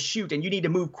about to shoot, and you need to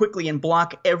move quickly and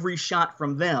block every shot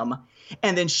from them.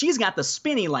 And then she's got the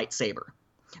spinny lightsaber.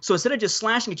 So instead of just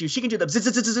slashing at you, she can do the zzz,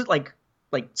 zzz, zzz, like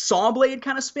saw blade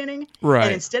kind of spinning. Right.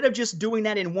 And instead of just doing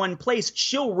that in one place,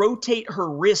 she'll rotate her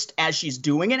wrist as she's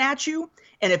doing it at you.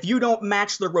 And if you don't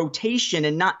match the rotation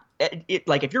and not it,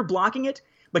 like if you're blocking it,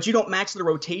 but you don't match the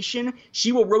rotation,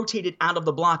 she will rotate it out of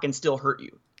the block and still hurt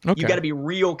you. Okay. You got to be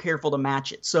real careful to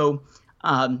match it. So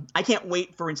I can't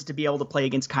wait, for instance, to be able to play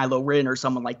against Kylo Ren or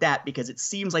someone like that, because it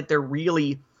seems like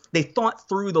they thought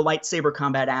through the lightsaber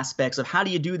combat aspects of how do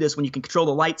you do this when you can control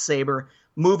the lightsaber,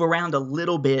 move around a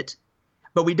little bit,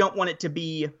 but we don't want it to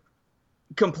be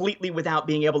completely without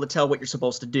being able to tell what you're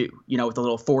supposed to do, with the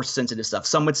little force-sensitive stuff.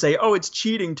 Some would say, oh, it's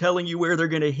cheating telling you where they're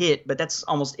going to hit, but that's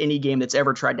almost any game that's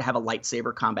ever tried to have a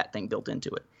lightsaber combat thing built into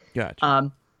it.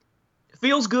 Gotcha.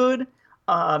 Feels good.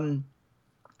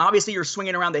 Obviously, you're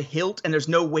swinging around the hilt, and there's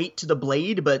no weight to the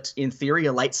blade, but in theory,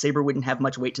 a lightsaber wouldn't have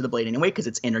much weight to the blade anyway, because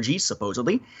it's energy,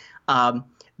 supposedly.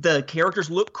 The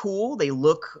characters look cool. They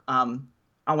look, I don't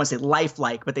want to say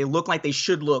lifelike, but they look like they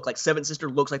should look, like Seventh Sister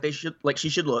looks like she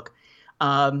should look.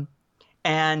 And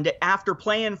after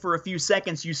playing for a few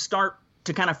seconds, you start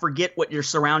to kind of forget what your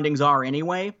surroundings are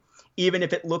anyway. Even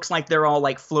if it looks like they're all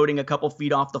like floating a couple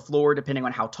feet off the floor, depending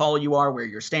on how tall you are, where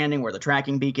you're standing, where the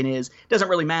tracking beacon is. Doesn't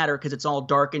really matter because it's all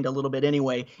darkened a little bit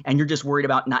anyway, and you're just worried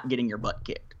about not getting your butt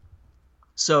kicked.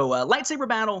 So lightsaber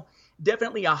battle,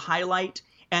 definitely a highlight.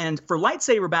 And for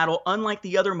lightsaber battle, unlike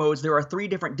the other modes, there are 3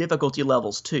 different difficulty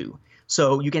levels too.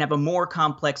 So you can have a more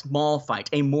complex Maul fight,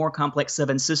 a more complex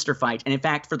Seven Sister fight. And in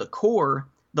fact, for the core,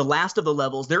 the last of the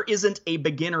levels, there isn't a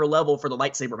beginner level for the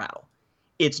lightsaber battle.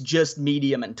 It's just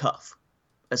medium and tough,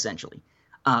 essentially.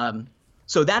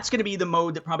 So that's going to be the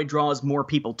mode that probably draws more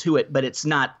people to it, but it's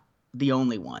not the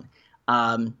only one.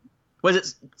 Was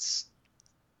it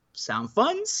sound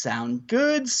fun? Sound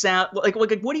good? Sound like what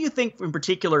do you think in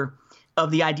particular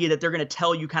of the idea that they're going to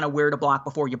tell you kind of where to block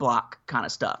before you block kind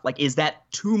of stuff? Like, is that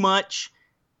too much?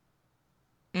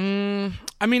 I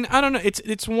mean, I don't know.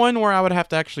 It's one where I would have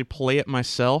to actually play it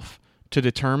myself to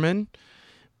determine.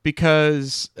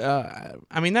 because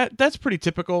I mean that's pretty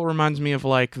typical. Reminds me of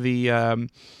like the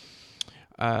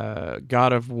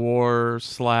God of War /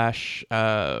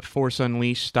 Force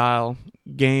Unleashed style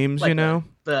games, like you know.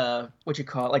 The what you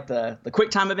call it, like the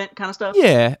quick time event kind of stuff.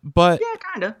 Yeah, but Yeah,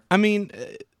 kind of. I mean,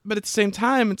 but at the same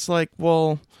time, it's like,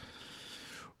 well,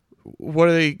 what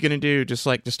are they gonna do? Just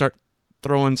start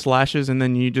throwing slashes, and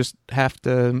then you just have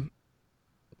to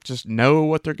just know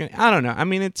what they're gonna. I don't know. I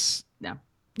mean, it's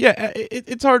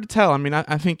it's hard to tell. I mean,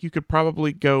 I think you could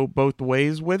probably go both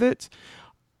ways with it,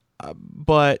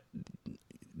 but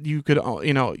you could,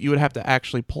 you would have to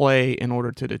actually play in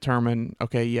order to determine,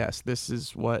 okay, yes, this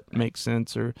is what makes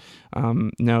sense, or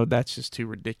no, that's just too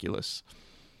ridiculous.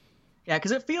 Yeah,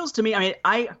 because it feels to me, I mean,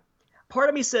 part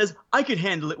of me says I could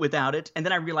handle it without it, and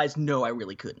then I realized, no, I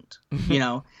really couldn't.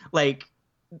 Like,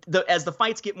 as the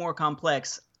fights get more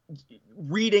complex,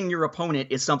 reading your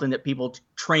opponent is something that people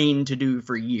train to do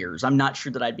for years. I'm not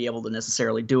sure that I'd be able to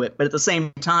necessarily do it, but at the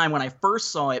same time, when I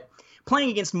first saw it,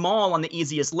 playing against Maul on the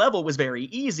easiest level was very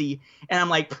easy, and I'm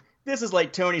like, this is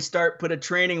like Tony Stark put a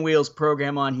training wheels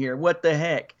program on here. What the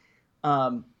heck?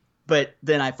 But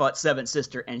then I fought Seventh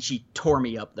Sister, and she tore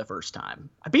me up the first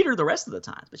time. I beat her the rest of the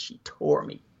times, but she tore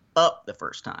me up the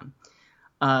first time.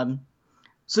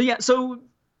 So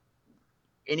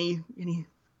any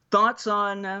thoughts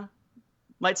on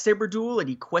Lightsaber Duel?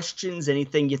 Any questions?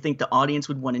 Anything you think the audience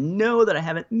would want to know that I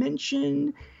haven't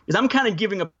mentioned? Because I'm kind of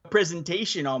giving a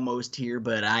presentation almost here,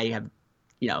 but I have,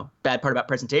 bad part about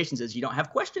presentations is you don't have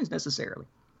questions necessarily.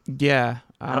 Yeah.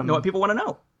 I don't know what people want to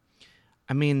know.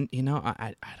 I mean,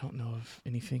 I don't know of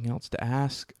anything else to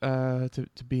ask,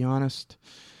 to be honest.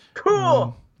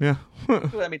 Cool. Yeah.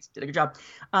 That means you did a good job.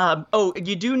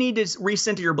 You do need to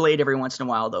recenter your blade every once in a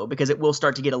while, though, because it will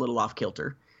start to get a little off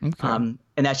kilter. Okay. And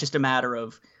that's just a matter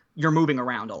of you're moving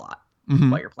around a lot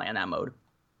while you're playing that mode.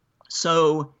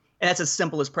 So, and that's as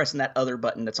simple as pressing that other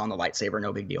button that's on the lightsaber.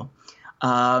 No big deal.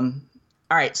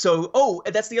 All right. So,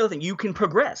 that's the other thing. You can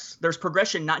progress. There's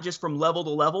progression not just from level to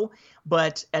level,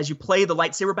 but as you play the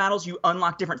lightsaber battles, you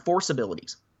unlock different force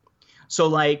abilities. So,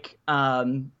 like,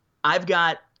 I've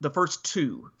got the first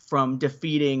two from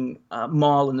defeating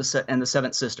Maul and the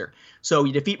Seventh Sister. So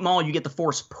you defeat Maul, you get the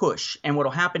Force Push. And what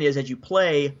will happen is as you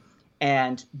play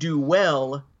and do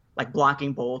well, like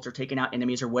blocking bolts or taking out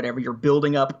enemies or whatever, you're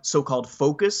building up so-called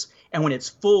focus. And when it's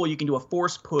full, you can do a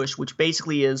Force Push, which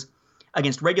basically is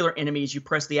against regular enemies, you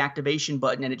press the activation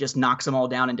button and it just knocks them all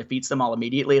down and defeats them all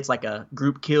immediately. It's like a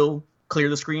group kill, clear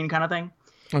the screen kind of thing.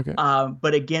 Okay.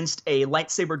 But against a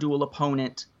Lightsaber Duel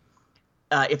opponent,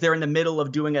 if they're in the middle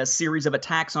of doing a series of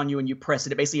attacks on you and you press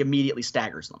it, it basically immediately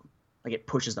staggers them. Like it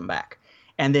pushes them back.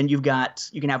 And then you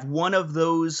can have one of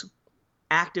those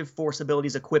active force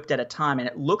abilities equipped at a time. And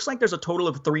it looks like there's a total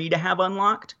of 3 to have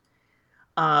unlocked,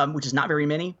 which is not very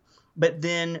many. But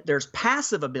then there's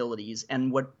passive abilities.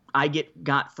 And what I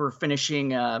got for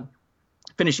finishing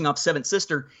off Seventh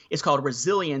Sister is called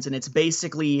Resilience. And it's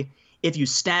basically if you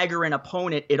stagger an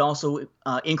opponent, it also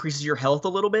increases your health a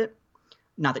little bit.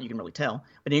 Not that you can really tell,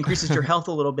 but it increases your health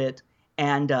a little bit.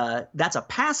 And that's a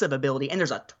passive ability. And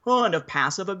there's a ton of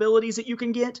passive abilities that you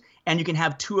can get. And you can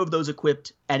have 2 of those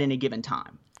equipped at any given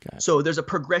time. Gotcha. So there's a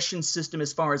progression system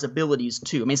as far as abilities,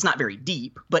 too. I mean, it's not very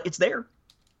deep, but it's there.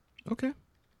 Okay.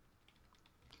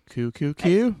 Q.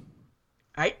 All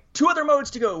right. 2 other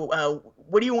modes to go.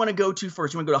 What do you want to go to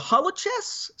first? You want to go to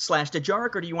Holochess /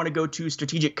 Dejarik, or do you want to go to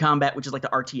Strategic Combat, which is like the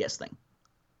RTS thing?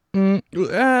 I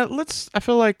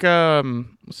feel like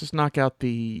let's just knock out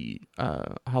the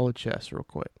Holochess real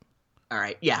quick. All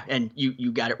right, yeah, and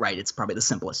you got it right. It's probably the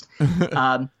simplest.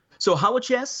 So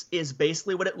Holochess is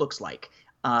basically what it looks like.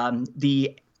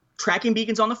 The tracking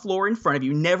beacon's on the floor in front of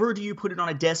you. Never do you put it on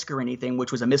a desk or anything,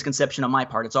 which was a misconception on my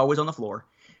part. It's always on the floor.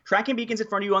 Tracking beacon's in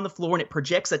front of you on the floor, and it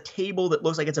projects a table that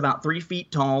looks like it's about 3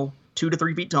 feet tall, 2 to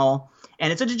 3 feet tall,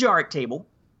 and it's a Dejarik table.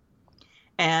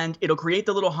 And it'll create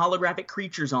the little holographic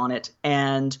creatures on it.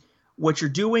 And what you're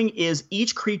doing is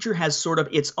each creature has sort of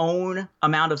its own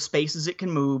amount of spaces it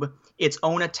can move, its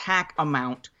own attack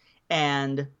amount,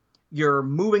 and you're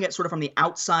moving it sort of from the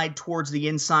outside towards the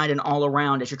inside and all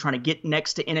around as you're trying to get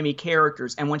next to enemy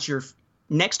characters. And once you're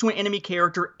next to an enemy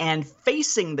character and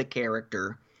facing the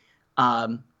character,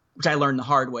 which I learned the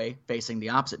hard way, facing the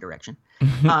opposite direction,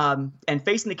 and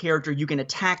facing the character, you can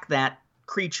attack that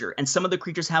creature. And some of the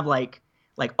creatures have like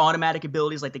automatic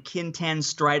abilities, like the Kintan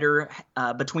Strider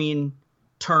between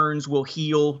turns will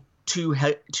heal 2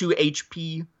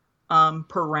 HP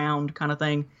per round kind of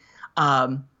thing.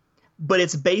 but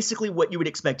it's basically what you would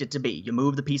expect it to be. You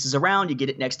move the pieces around, you get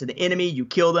it next to the enemy, you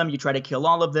kill them, you try to kill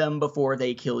all of them before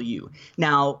they kill you.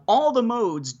 Now, all the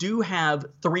modes do have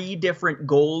 3 different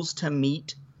goals to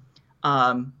meet,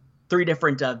 3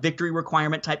 different victory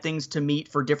requirement type things to meet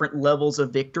for different levels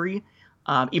of victory.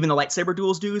 Even the lightsaber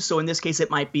duels do. So in this case, it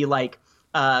might be like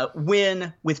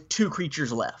win with 2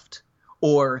 creatures left,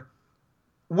 or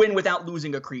win without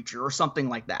losing a creature, or something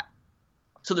like that.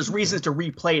 So there's reasons to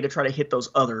replay to try to hit those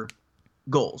other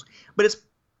goals. But it's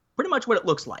pretty much what it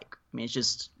looks like. I mean, it's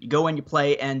just you go in, you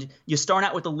play, and you start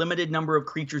out with a limited number of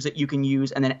creatures that you can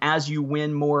use, and then as you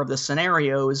win more of the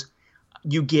scenarios,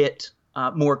 you get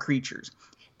more creatures.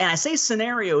 And I say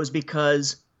scenarios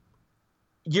because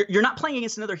you're not playing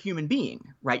against another human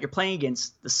being, right? You're playing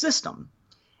against the system.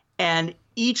 And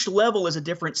each level is a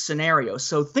different scenario.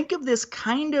 So think of this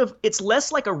it's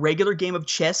less like a regular game of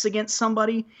chess against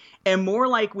somebody, and more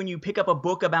like when you pick up a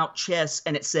book about chess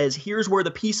and it says, here's where the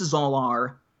pieces all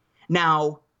are.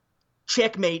 Now,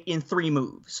 checkmate in 3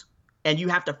 moves. And you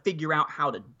have to figure out how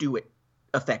to do it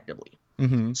effectively.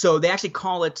 Mm-hmm. So they actually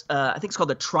call it, I think it's called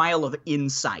the trial of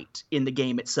insight in the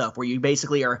game itself, where you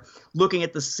basically are looking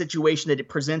at the situation that it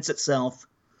presents itself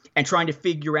and trying to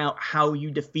figure out how you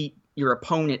defeat your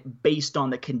opponent based on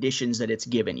the conditions that it's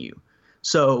given you.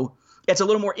 So it's a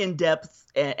little more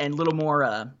in-depth and a little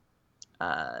more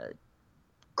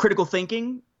critical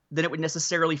thinking than it would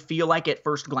necessarily feel like at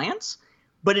first glance,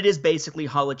 but it is basically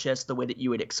holochess the way that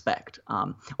you would expect.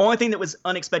 Only thing that was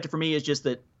unexpected for me is just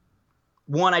that,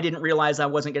 one, I didn't realize I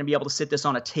wasn't going to be able to sit this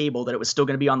on a table, that it was still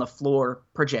going to be on the floor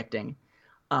projecting.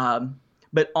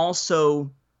 But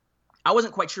also, I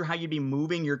wasn't quite sure how you'd be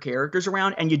moving your characters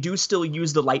around, and you do still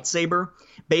use the lightsaber.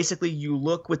 Basically, you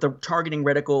look with the targeting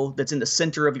reticle that's in the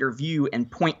center of your view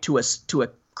and point to a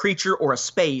creature or a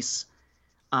space,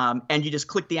 and you just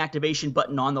click the activation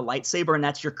button on the lightsaber, and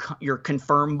that's your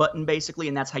confirm button, basically,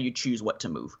 and that's how you choose what to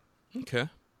move. Okay.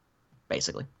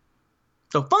 Basically.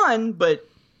 So fun, but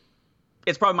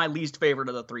it's probably my least favorite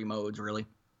of the 3 modes, really.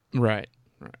 Right.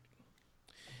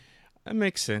 That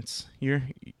makes sense. You're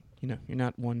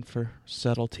not one for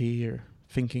subtlety or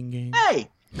thinking games. Hey!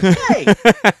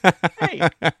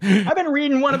 I've been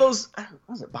reading one of those,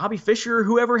 was it Bobby Fischer or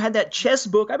whoever had that chess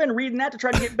book? I've been reading that to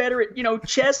try to get better at,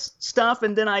 chess stuff,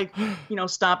 and then I,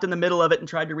 stopped in the middle of it and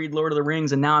tried to read Lord of the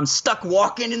Rings, and now I'm stuck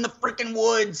walking in the freaking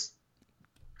woods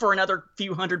for another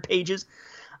few hundred pages.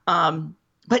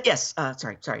 But yes,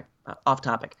 sorry, off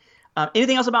topic.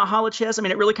 Anything else about holochess? I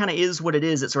mean, it really kind of is what it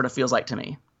is, it sort of feels like to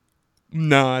me.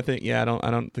 No, I think I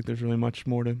don't think there's really much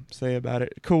more to say about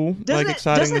it. Cool, exciting doesn't that you can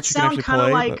actually play. Doesn't it sound kind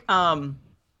of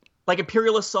like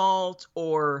Imperial Assault,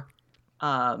 or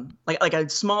like a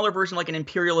smaller version, like an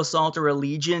Imperial Assault or a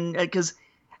Legion? Because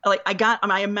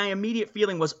my immediate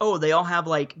feeling was, they all have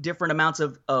like different amounts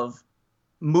of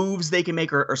moves they can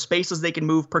make or spaces they can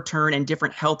move per turn, and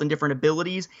different health and different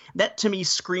abilities. That to me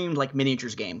screamed like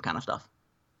miniatures game kind of stuff.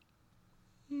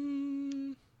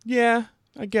 Yeah,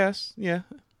 I guess. Yeah.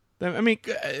 I mean,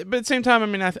 but at the same time, I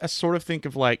mean, I sort of think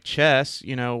of like chess,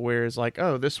 whereas like,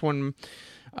 this one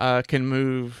can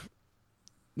move,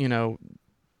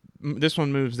 this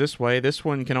one moves this way. This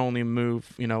one can only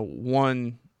move,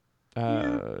 one,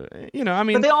 I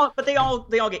mean. But they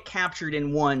all get captured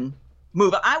in one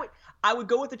move. I would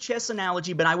go with the chess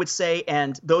analogy, but I would say,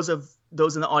 and those in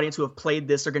the audience who have played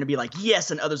this are going to be like,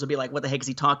 yes, and others will be like, what the heck is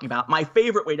he talking about? My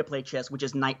favorite way to play chess, which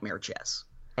is Nightmare Chess.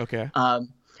 Okay.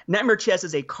 Nightmare Chess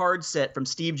is a card set from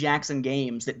Steve Jackson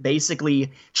Games that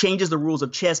basically changes the rules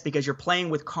of chess, because you're playing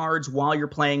with cards while you're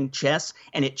playing chess,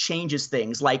 and it changes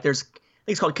things. Like I think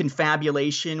it's called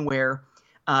confabulation, where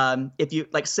if you,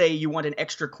 like, say you want an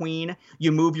extra queen,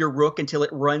 you move your rook until it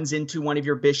runs into one of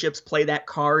your bishops, play that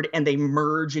card, and they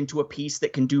merge into a piece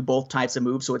that can do both types of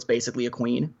moves, so it's basically a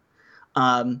queen.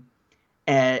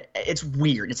 And it's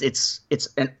weird. It's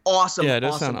an awesome, yeah, it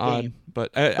does awesome sound game. Odd,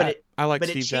 but I like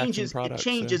Steve Jackson products. It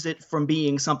changes it from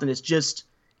being something that's just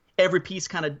every piece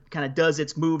kind of does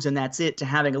its moves and that's it, to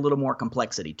having a little more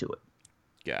complexity to it.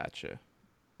 Gotcha.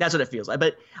 That's what it feels like.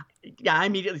 But yeah, I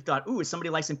immediately thought, if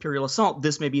somebody likes Imperial Assault,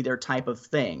 this may be their type of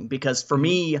thing. Because for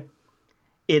me,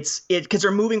 because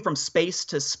they're moving from space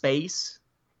to space.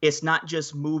 It's not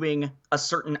just moving a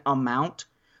certain amount.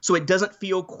 So it doesn't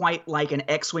feel quite like an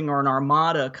X-Wing or an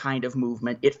Armada kind of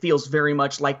movement. It feels very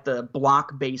much like the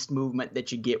block-based movement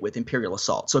that you get with Imperial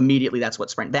Assault. So immediately that's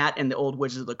what sprang. That and the old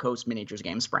Wizards of the Coast miniatures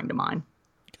game sprang to mind.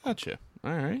 Gotcha.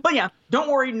 All right. But yeah, don't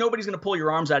worry. Nobody's going to pull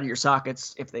your arms out of your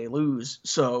sockets if they lose.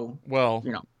 So, well,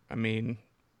 I mean,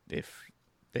 if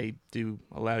they do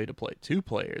allow you to play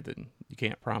 2-player, then you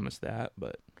can't promise that.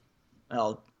 But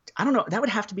well, I don't know. That would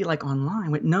have to be like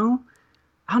online. No?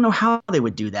 I don't know how they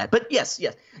would do that, but yes,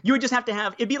 you would just have to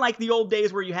have. It'd be like the old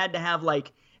days where you had to have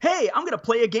like, hey, I'm gonna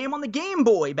play a game on the Game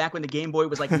Boy. Back when the Game Boy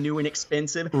was like new and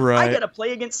expensive, Right. I gotta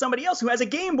play against somebody else who has a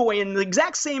Game Boy in the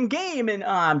exact same game, and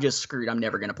I'm just screwed. I'm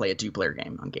never gonna play a 2-player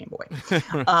game on Game Boy.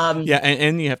 Yeah,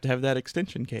 and you have to have that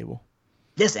extension cable.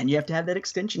 Yes, and you have to have that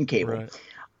extension cable. Right.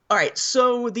 All right,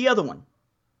 so the other one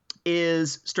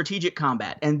is strategic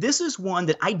combat. And this is one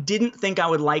that I didn't think I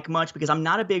would like much because I'm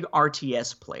not a big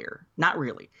RTS player. Not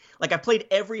really. Like, I played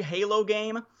every Halo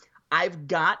game. I've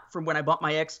got, from when I bought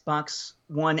my Xbox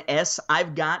One S,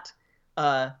 I've got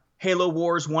Halo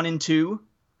Wars 1 and 2,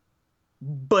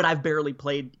 but I've barely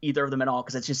played either of them at all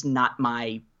because it's just not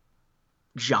my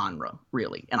genre,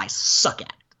 really. And I suck at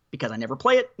it because I never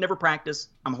play it, never practice.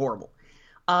 I'm horrible.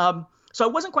 So I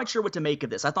wasn't quite sure what to make of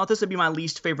this. I thought this would be my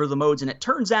least favorite of the modes, and it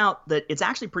turns out that it's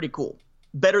actually pretty cool.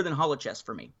 Better than Holochess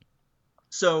for me.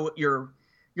 So your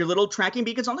little tracking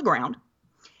beacon's on the ground,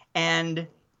 and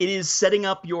it is setting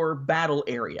up your battle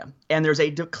area. And there's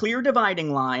a clear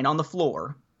dividing line on the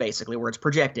floor, basically, where it's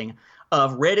projecting,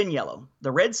 of red and yellow.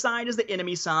 The red side is the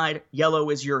enemy side, yellow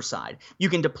is your side. You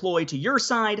can deploy to your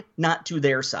side, not to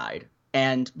their side,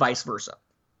 and vice versa.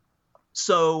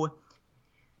 So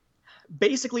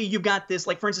basically, you've got this,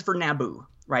 like, for instance, for Naboo,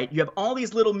 right? You have all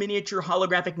these little miniature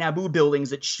holographic Naboo buildings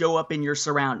that show up in your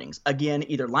surroundings. Again,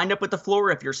 either lined up with the floor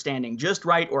if you're standing just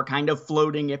right or kind of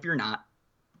floating if you're not.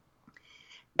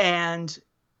 And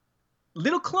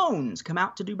little clones come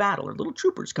out to do battle, or little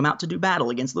troopers come out to do battle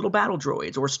against little battle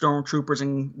droids or stormtroopers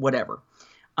and whatever.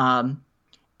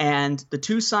 And the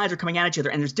two sides are coming at each other,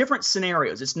 and there's different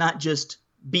scenarios. It's not just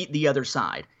beat the other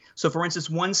side. So, for instance,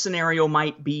 one scenario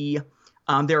might be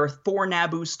there are 4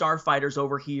 Naboo starfighters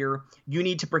over here. You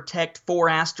need to protect 4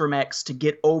 astromechs to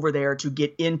get over there to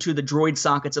get into the droid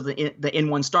sockets of the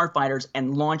N1 starfighters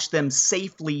and launch them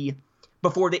safely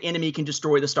before the enemy can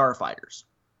destroy the starfighters,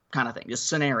 kind of thing, just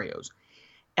scenarios.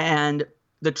 And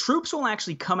the troops will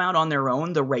actually come out on their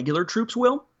own, the regular troops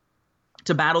will,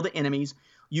 to battle the enemies.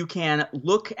 You can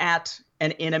look at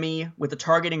an enemy with a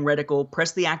targeting reticle,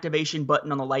 press the activation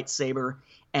button on the lightsaber,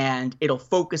 and it'll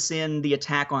focus in the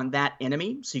attack on that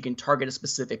enemy, so you can target a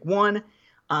specific one.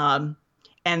 And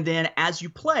then as you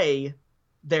play,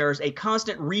 there's a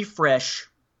constant refresh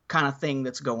kind of thing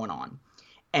that's going on.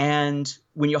 And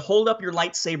when you hold up your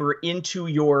lightsaber into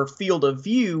your field of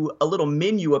view, a little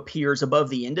menu appears above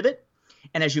the end of it.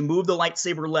 And as you move the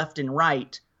lightsaber left and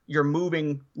right, you're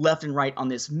moving left and right on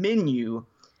this menu.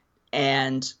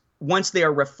 And once they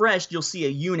are refreshed, you'll see a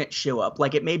unit show up.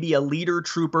 Like, it may be a leader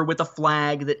trooper with a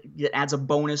flag that adds a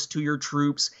bonus to your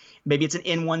troops. Maybe it's an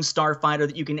N1 starfighter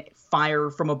that you can fire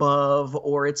from above,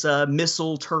 or it's a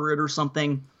missile turret or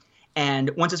something.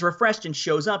 And once it's refreshed and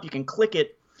shows up, you can click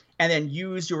it and then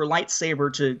use your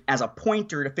lightsaber as a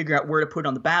pointer to figure out where to put it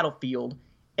on the battlefield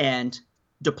and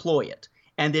deploy it.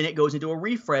 And then it goes into a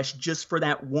refresh just for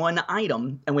that one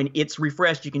item. And when it's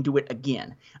refreshed, you can do it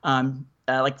again.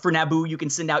 Like for Naboo, you can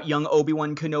send out young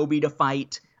Obi-Wan Kenobi to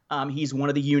fight. He's one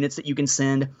of the units that you can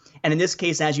send. And in this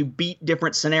case, as you beat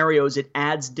different scenarios, it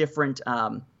adds different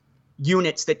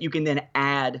units that you can then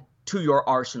add to your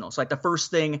arsenal. So like the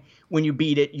first thing, when you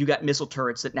beat it, you got missile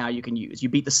turrets that now you can use. You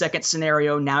beat the second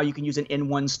scenario, now you can use an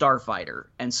N1 starfighter,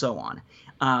 and so on.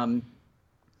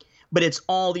 But it's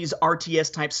all these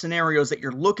RTS type scenarios that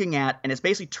you're looking at, and it's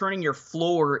basically turning your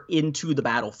floor into the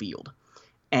battlefield.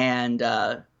 And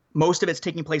most of it's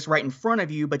taking place right in front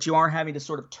of you, but you are having to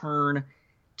sort of turn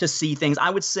to see things. I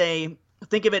would say,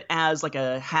 think of it as like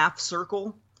a half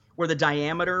circle where the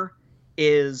diameter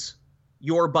is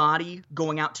your body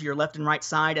going out to your left and right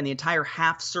side, and the entire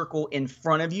half circle in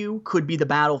front of you could be the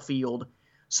battlefield.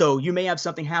 So you may have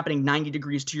something happening 90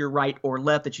 degrees to your right or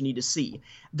left that you need to see.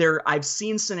 I've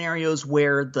seen scenarios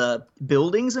where the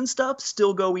buildings and stuff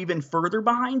still go even further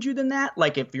behind you than that.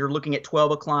 Like if you're looking at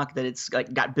 12 o'clock, that it's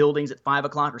like got buildings at 5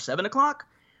 o'clock or 7 o'clock.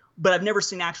 But I've never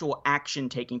seen actual action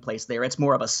taking place there. It's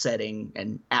more of a setting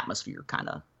and atmosphere kind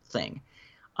of thing.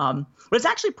 But it's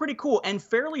actually pretty cool and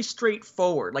fairly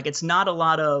straightforward. Like, it's not a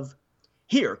lot of,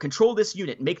 here, control this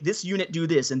unit, make this unit do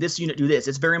this, and this unit do this.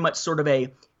 It's very much sort of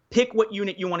a pick what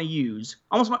unit you want to use,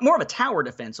 almost more of a tower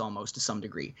defense almost to some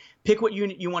degree. Pick what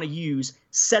unit you want to use,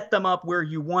 set them up where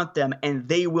you want them, and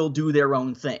they will do their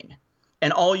own thing.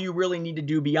 And all you really need to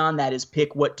do beyond that is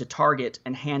pick what to target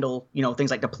and handle,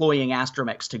 things like deploying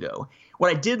astromechs to go.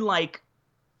 What I did like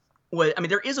was,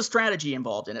 there is a strategy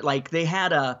involved in it. Like,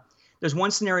 there's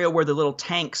one scenario where the little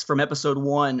tanks from episode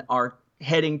 1 are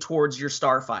heading towards your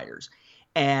starfighters,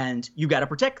 and you got to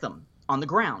protect them on the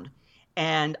ground.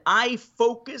 And I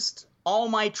focused all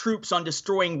my troops on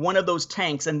destroying one of those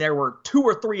tanks, and there were 2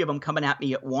 or 3 of them coming at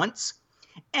me at once.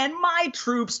 And my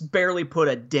troops barely put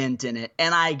a dent in it,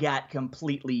 and I got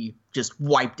completely just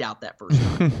wiped out that first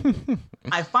time.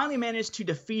 I finally managed to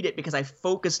defeat it because I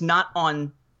focused not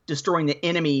on destroying the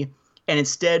enemy and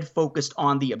instead focused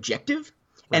on the objective,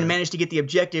 and managed to get the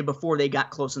objective before they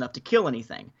got close enough to kill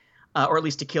anything, or at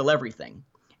least to kill everything.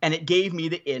 And it gave me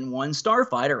the N1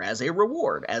 Starfighter as a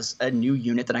reward, as a new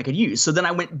unit that I could use. So then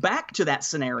I went back to that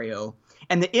scenario,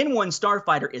 and the N1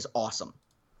 Starfighter is awesome.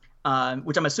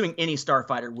 Which I'm assuming any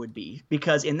Starfighter would be,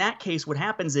 because in that case what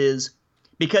happens is,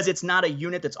 because it's not a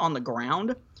unit that's on the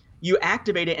ground, you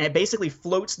activate it and it basically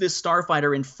floats this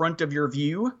Starfighter in front of your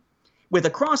view with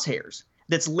a crosshairs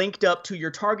that's linked up to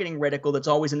your targeting reticle that's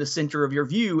always in the center of your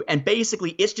view, and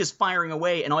basically it's just firing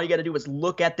away, and all you got to do is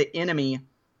look at the enemy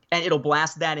and it'll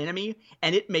blast that enemy,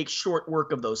 and it makes short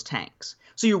work of those tanks.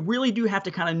 So you really do have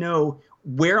to kind of know,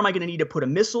 where am I going to need to put a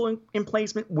missile in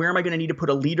placement? Where am I going to need to put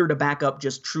a leader to back up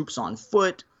just troops on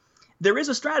foot? There is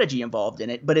a strategy involved in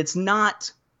it, but it's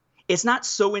not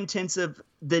so intensive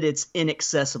that it's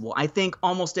inaccessible. I think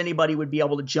almost anybody would be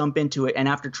able to jump into it, and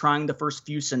after trying the first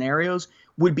few scenarios,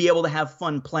 would be able to have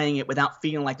fun playing it without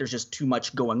feeling like there's just too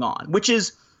much going on, which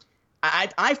is,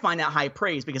 I find that high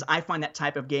praise, because I find that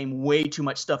type of game way too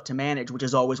much stuff to manage, which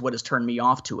is always what has turned me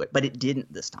off to it, but it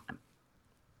didn't this time.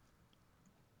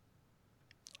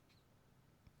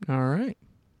 All right.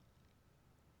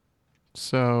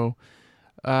 So,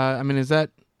 I mean, is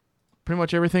that pretty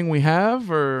much everything we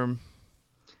have, or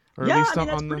yeah, I mean,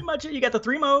 that's pretty much it. You got the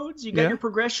 3 modes. You got your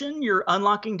progression. You're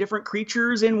unlocking different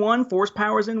creatures in one, force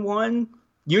powers in one,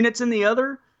 units in the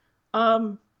other.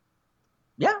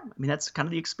 Yeah, I mean, that's kind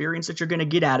of the experience that you're going to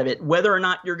get out of it. Whether or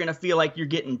not you're going to feel like you're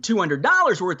getting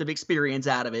 $200 worth of experience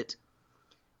out of it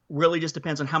really just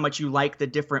depends on how much you like the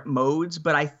different modes.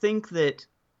 But I think that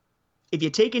if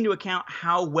you take into account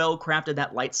how well crafted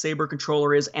that lightsaber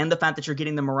controller is, and the fact that you're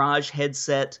getting the Mirage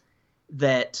headset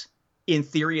that in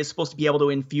theory is supposed to be able to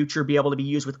in future be able to be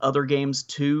used with other games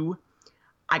too,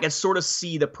 I can sort of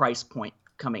see the price point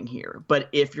coming here. But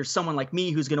if you're someone like me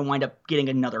who's going to wind up getting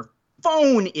another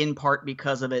phone in part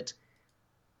because of it,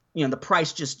 you know, the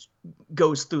price just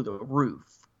goes through the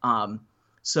roof.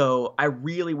 So I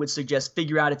really would suggest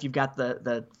figure out if you've got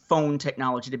the phone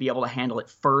technology to be able to handle it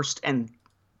first and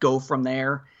go from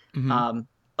there. Mm-hmm.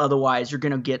 Otherwise, you're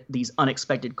going to get these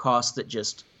unexpected costs that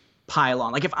just pile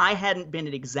on. Like, if I hadn't been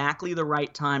at exactly the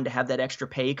right time to have that extra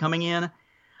pay coming in,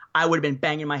 I would have been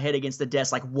banging my head against the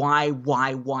desk like, why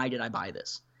did I buy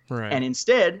this? Right. And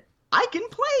instead, I can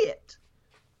play it.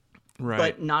 Right.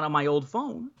 But not on my old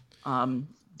phone.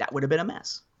 That would have been a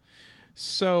mess.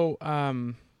 So,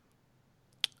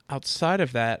 outside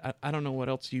of that, I don't know what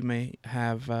else you may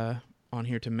have on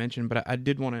here to mention, but I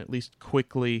did want to at least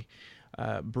quickly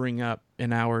bring up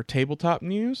in our tabletop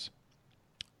news.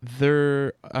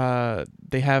 They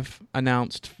have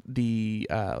announced the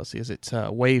let's see, is it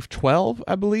Wave 12,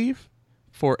 I believe,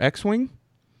 for X-Wing.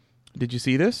 Did you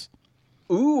see this?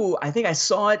 Ooh, I think I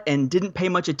saw it and didn't pay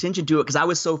much attention to it because I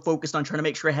was so focused on trying to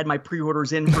make sure I had my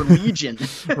pre-orders in for Legion.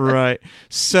 Right.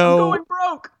 So I'm going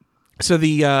broke. So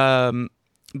the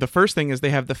first thing is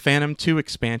they have the Phantom 2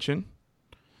 expansion.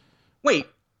 Wait,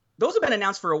 those have been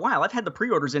announced for a while. I've had the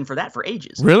pre-orders in for that for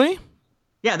ages. Really?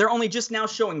 Yeah, they're only just now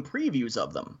showing previews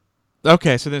of them.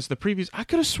 Okay, so there's the previews. I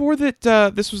could have swore that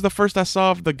this was the first I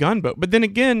saw of the gunboat. But then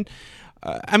again,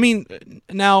 I mean,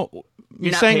 now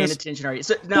you're not paying attention, are you?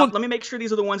 So now let me make sure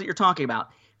these are the ones that you're talking about.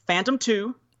 Phantom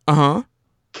 2. Uh-huh.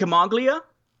 Kimoglia.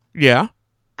 Yeah.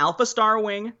 Alpha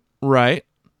Starwing. Right.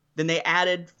 Then they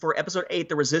added for episode 8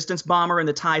 the Resistance Bomber and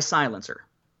the TIE Silencer.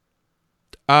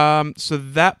 So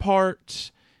that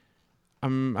part,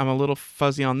 I'm a little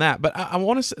fuzzy on that. But I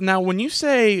want to now, when you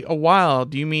say a while,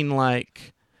 do you mean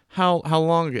like how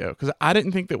long ago? Because I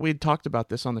didn't think that we'd talked about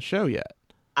this on the show yet.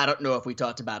 I don't know if we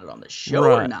talked about it on the show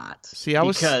or not. See,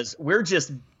 because we're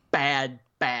just bad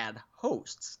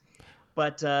hosts.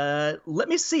 But let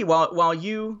me see while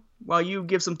you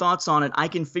give some thoughts on it, I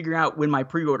can figure out when my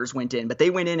pre-orders went in. But they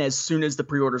went in as soon as the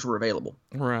pre-orders were available.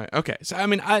 Right. Okay. So I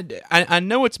mean, I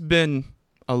know it's been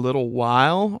a little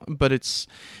while, but it's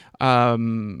I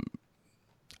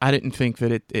didn't think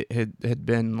that it had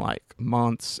been like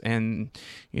months, and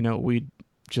you know, we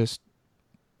just,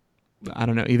 I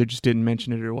don't know, either just didn't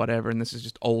mention it or whatever, and this is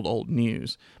just old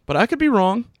news. But I could be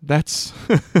wrong. That's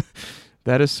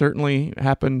that has certainly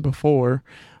happened before.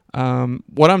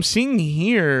 What I'm seeing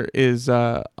here is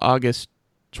August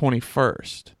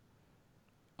 21st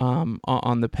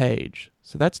on the page.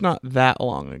 So that's not that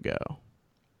long ago.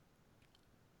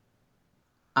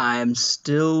 I'm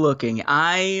still looking.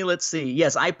 Let's see.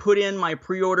 Yes, I put in my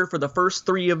pre-order for the first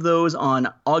 3 of those on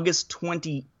August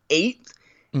 28th,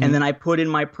 And then I put in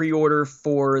my pre-order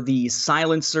for the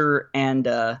Silencer and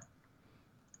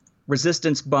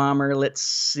Resistance Bomber. Let's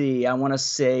see. I want to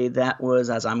say that was,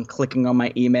 as I'm clicking on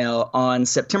my email, on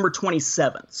September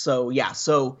 27th. So, yeah.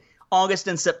 So August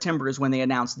and September is when they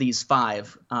announced these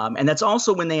 5. And that's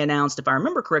also when they announced, if I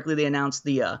remember correctly, they announced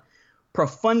the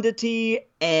Profundity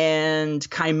and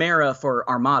Chimera for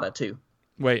Armada, too.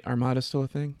 Wait, Armada's still a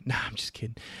thing? Nah, I'm just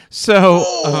kidding. So,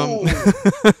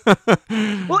 Well,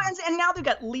 and now they've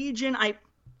got Legion.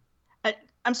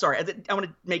 I'm sorry. I want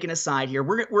to make an aside here.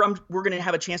 We're going to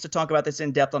have a chance to talk about this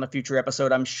in depth on a future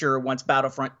episode, I'm sure, once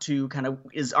Battlefront 2 kind of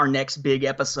is our next big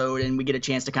episode and we get a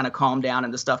chance to kind of calm down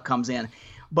and the stuff comes in.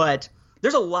 But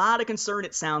there's a lot of concern,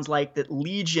 it sounds like, that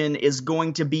Legion is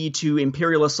going to be to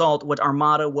Imperial Assault what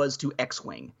Armada was to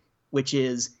X-Wing, which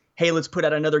is, hey, let's put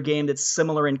out another game that's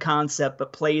similar in concept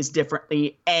but plays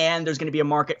differently, and there's going to be a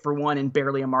market for one and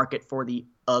barely a market for the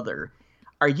other.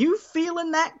 Are you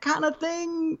feeling that kind of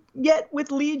thing yet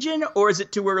with Legion, or is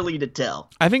it too early to tell?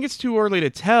 I think it's too early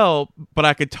to tell, but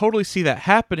I could totally see that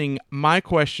happening. My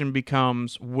question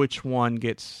becomes which one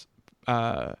gets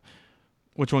phased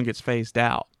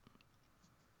out.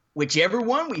 Whichever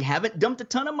one we haven't dumped a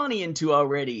ton of money into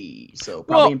already. So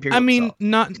probably Imperial Assault.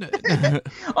 Not.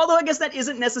 Although I guess that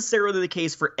isn't necessarily the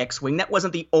case for X-Wing. That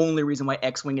wasn't the only reason why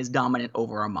X-Wing is dominant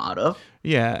over Armada.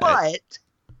 Yeah. But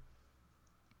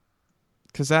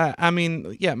because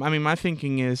my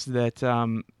thinking is that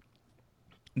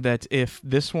that if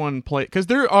this one play, because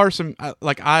there are some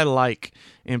I like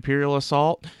Imperial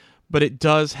Assault, but it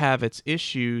does have its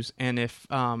issues, and if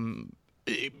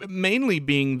mainly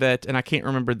being that, and I can't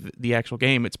remember the actual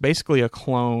game, it's basically a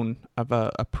clone of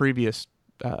a previous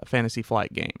Fantasy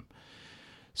Flight game.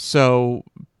 So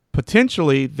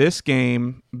potentially this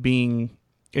game being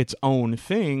its own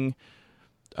thing,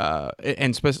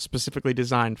 and specifically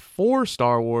designed for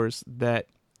Star Wars, that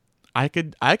I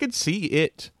could see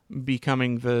it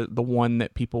becoming the one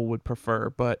that people would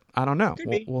prefer, but I don't know.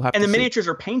 We'll have to see. And the miniatures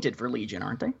are painted for Legion,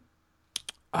 aren't they?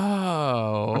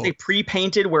 Oh. Are they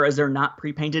pre-painted, whereas they're not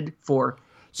pre-painted for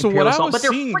Imperial Assault? But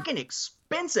they're freaking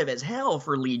expensive as hell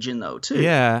for Legion, though, too.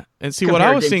 Yeah, and see, what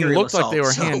I was seeing looked Assault, like they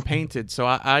were hand-painted, so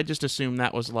I just assumed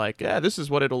that was like, yeah, this is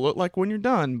what it'll look like when you're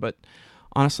done, but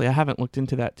honestly, I haven't looked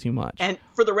into that too much. And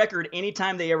for the record,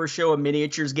 anytime they ever show a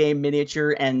miniatures game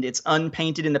miniature and it's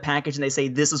unpainted in the package and they say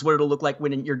this is what it'll look like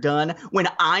when you're done, when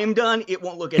I'm done, it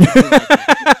won't look anything like that.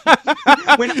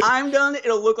 When I'm done,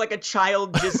 it'll look like a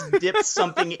child just dipped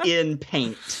something in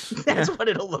paint. That's what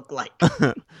it'll look like.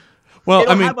 Well,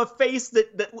 it'll have a face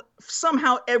that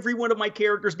somehow every one of my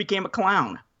characters became a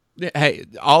clown. Hey,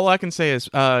 all I can say is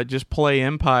just play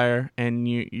Empire, and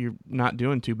you're not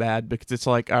doing too bad, because it's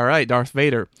like, all right, Darth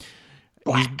Vader,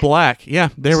 he's black. Yeah,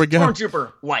 there we go.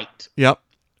 Stormtrooper, white. Yep.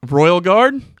 Royal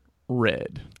Guard,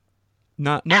 red.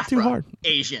 Not Afra, too hard.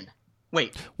 Asian.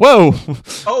 Wait. Whoa.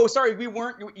 Oh, sorry. We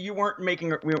weren't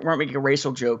making a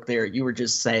racial joke there. You were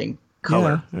just saying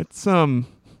color. Yeah, it's Although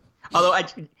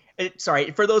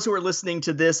sorry, for those who are listening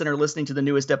to this and are listening to the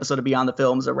newest episode of Beyond the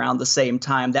Films around the same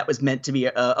time, that was meant to be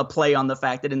a play on the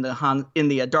fact that in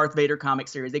the Darth Vader comic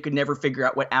series, they could never figure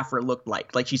out what Afra looked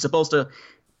like. Like, she's supposed to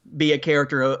be a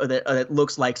character that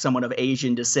looks like someone of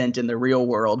Asian descent in the real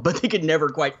world, but they could never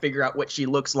quite figure out what she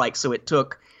looks like, so it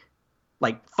took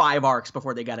like 5 arcs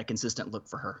before they got a consistent look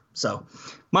for her. So,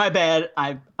 my bad.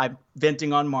 I'm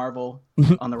venting on Marvel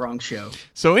on the wrong show.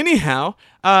 So anyhow,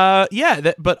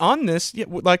 but on this,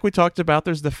 like we talked about,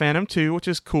 there's the Phantom 2, which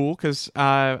is cool, because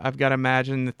I've got to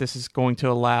imagine that this is going to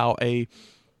allow a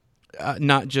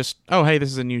not just, oh, hey, this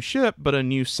is a new ship, but a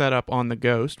new setup on the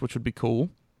Ghost, which would be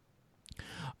cool.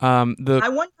 I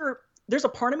wonder, there's a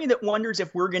part of me that wonders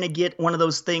if we're going to get one of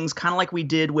those things, kind of like we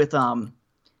did with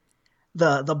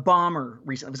the bomber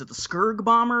recently. Was it the Skurg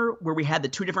bomber, where we had the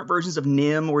 2 different versions of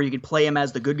Nim, where you could play him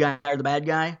as the good guy or the bad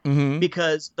guy? Mm-hmm.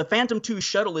 Because the Phantom 2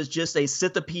 shuttle is just a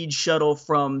Sithapede shuttle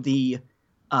from the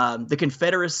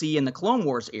Confederacy in the Clone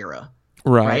Wars era.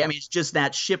 Right. I mean, it's just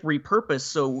that ship repurposed.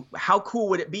 So how cool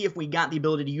would it be if we got the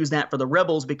ability to use that for the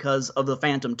Rebels because of the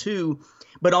Phantom 2,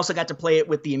 but also got to play it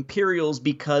with the Imperials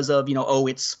because of,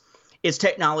 it's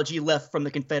technology left from the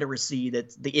Confederacy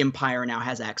that the Empire now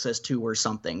has access to or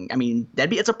something. I mean,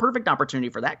 it's a perfect opportunity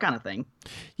for that kind of thing.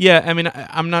 Yeah, I mean,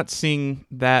 I'm not seeing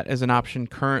that as an option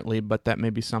currently, but that may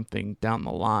be something down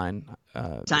the line.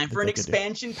 Time for an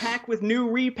expansion pack with new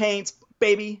repaints,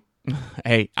 baby.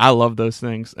 Hey, I love those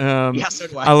things. Yeah, so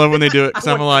do I. I love when they do it, because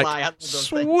I'm like,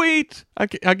 sweet, I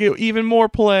get even more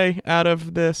play out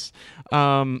of this.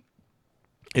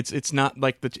 It's not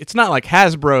like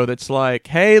Hasbro that's like,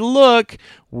 hey, look,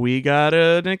 we got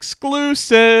an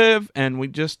exclusive, and we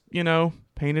just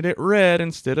painted it red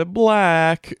instead of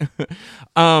black.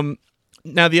 Now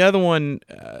the other one,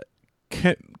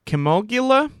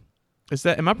 Kimogula,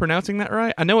 am I pronouncing that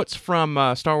right? I know it's from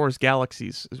Star Wars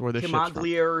Galaxies is where the ship's from.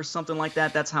 Kimoglia or something like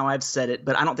that. That's how I've said it,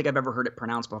 but I don't think I've ever heard it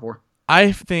pronounced before.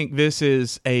 I think this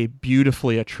is a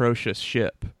beautifully atrocious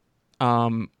ship.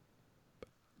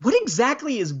 What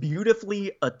exactly is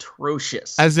beautifully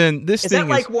atrocious? As in, this is thing that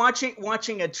like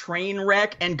watching a train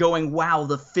wreck and going, wow,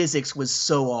 the physics was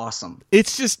so awesome?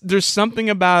 It's just, there's something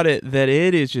about it that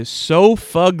it is just so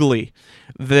fugly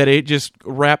that it just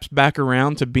wraps back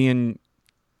around to being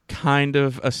kind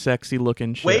of a sexy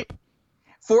looking ship. Wait,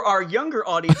 for our younger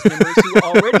audience members who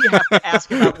already have to ask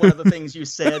about one of the things you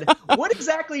said, what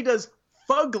exactly does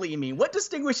fugly mean? What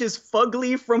distinguishes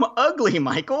fugly from ugly,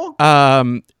 Michael?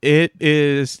 It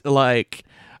is like,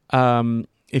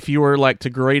 if you were like to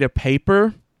grade a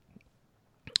paper,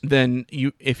 then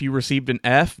if you received an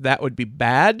F, that would be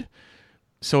bad.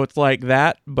 So it's like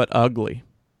that, but ugly.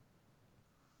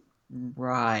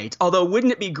 Right. Although,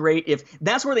 wouldn't it be great if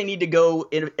that's where they need to go?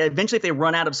 Eventually, if they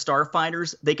run out of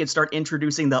starfighters, they could start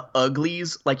introducing the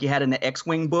uglies like you had in the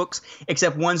X-Wing books,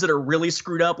 except ones that are really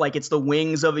screwed up, like it's the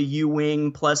wings of a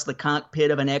U-Wing plus the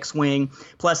cockpit of an X-Wing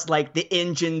plus like the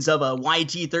engines of a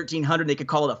YT-1300. They could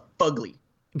call it a fugly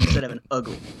instead of an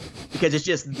ugly because it's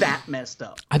just that messed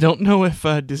up. I don't know if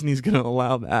Disney's going to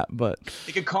allow that, but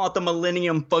they could call it the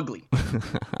Millennium Fugly.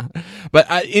 But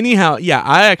anyhow, yeah,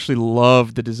 I actually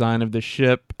love the design of the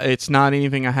ship. It's not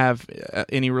anything I have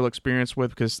any real experience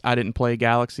with because I didn't play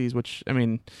Galaxies, which, I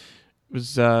mean,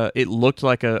 it looked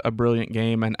like a brilliant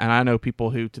game, and I know people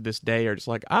who to this day are just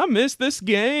like, I miss this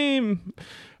game.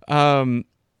 So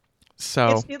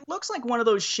it looks like one of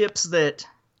those ships that,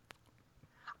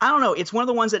 I don't know, it's one of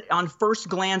the ones that on first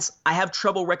glance I have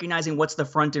trouble recognizing what's the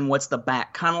front and what's the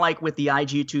back, kind of like with the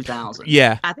IG-2000.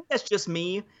 Yeah. I think that's just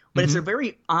me, but it's a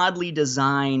very oddly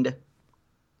designed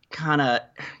kind of,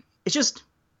 it's just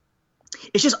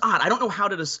odd. I don't know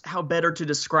how better to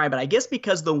describe it. I guess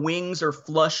because the wings are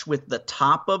flush with the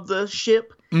top of the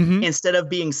ship instead of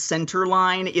being center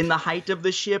line in the height of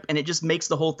the ship, and it just makes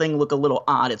the whole thing look a little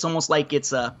odd. It's almost like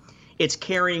it's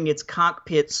carrying its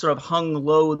cockpit sort of hung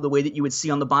low the way that you would see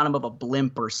on the bottom of a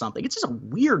blimp or something. It's just a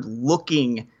weird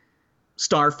looking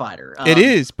starfighter. It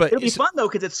is, but it'll be fun though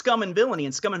because it's Scum and Villainy,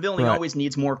 and Scum and Villainy right. always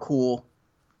needs more cool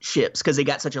ships because they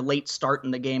got such a late start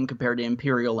in the game compared to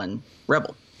Imperial and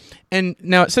Rebel. And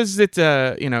now it says that,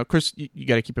 of course, you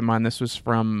got to keep in mind this was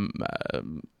from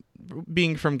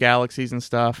being from Galaxies and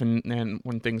stuff, and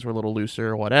when things were a little looser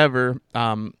or whatever.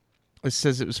 It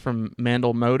says it was from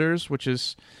Mandel Motors, which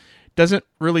doesn't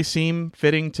really seem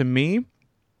fitting to me.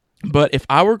 But if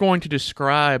I were going to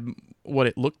describe what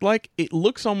it looked like, it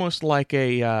looks almost like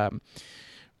a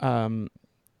was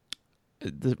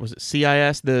it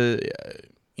CIS,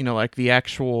 like the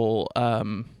actual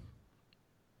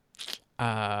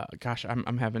gosh,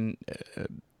 I'm having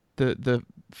the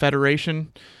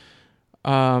Federation.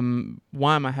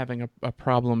 Why am I having a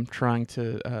problem trying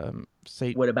to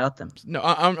say? What about them? No,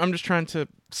 I'm just trying to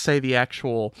say the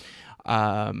actual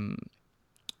the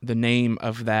name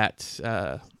of that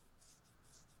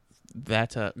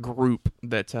group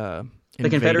that the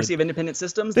Confederacy of Independent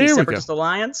Systems, the Separatist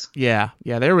Alliance. Yeah,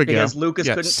 there we go. Because Lucas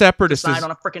couldn't Separatist decide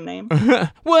on a freaking name.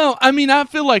 Well, I mean, I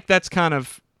feel like that's kind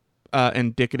of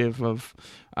indicative of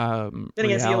then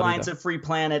against the Alliance of Free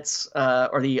Planets,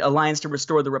 or the Alliance to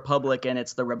Restore the Republic, and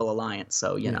it's the Rebel Alliance.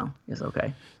 So you know, it's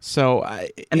okay. So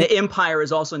the Empire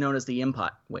is also known as the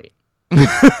Empire. Wait.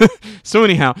 So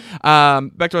anyhow, back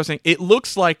to what I was saying. It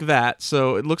looks like that.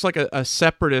 So it looks like a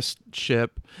separatist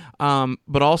ship,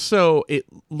 but also it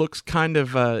looks kind of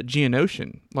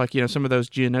Geonosian, like some of those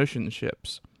Geonosian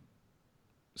ships.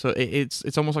 So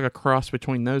it's almost like a cross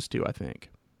between those two, I think.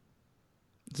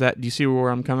 Do you see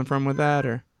where I'm coming from with that,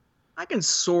 or? I can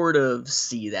sort of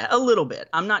see that a little bit.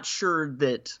 I'm not sure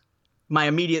that my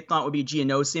immediate thought would be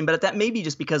Geonosian, but that may be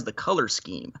just because the color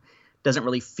scheme doesn't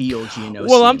really feel Geonosian.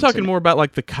 Well, I'm talking more about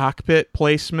like the cockpit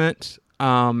placement.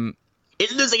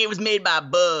 It looks like it was made by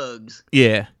bugs.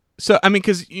 Yeah. So, I mean,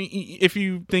 because if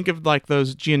you think of like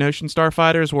those Geonosian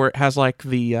starfighters where it has like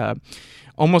the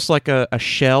almost like a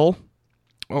shell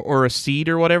or a seed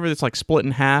or whatever that's like split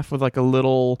in half with like a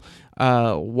little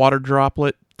water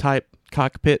droplet type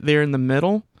cockpit there in the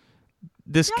middle.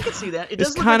 I can see that. It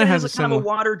does look like it has kind of a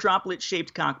water droplet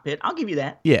shaped cockpit. I'll give you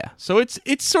that. Yeah, so it's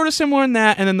sort of similar in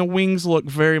that, and then the wings look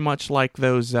very much like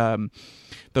those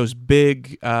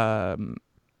big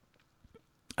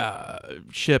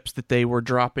ships that they were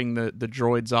dropping the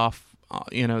droids off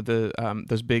the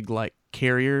those big like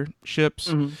carrier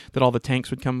ships that all the tanks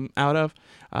would come out of.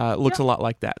 Looks a lot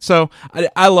like that. So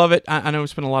I love it. I know we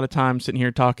spent a lot of time sitting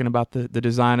here talking about the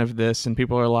design of this, and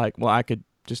people are like, well, I could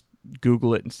just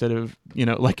Google it instead of,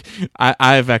 like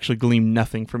I've actually gleaned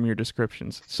nothing from your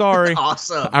descriptions. Sorry.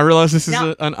 Awesome. I realize this is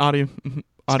Now, an audio.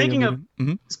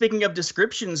 Speaking of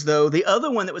descriptions, though, the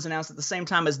other one that was announced at the same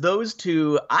time as those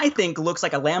two, I think looks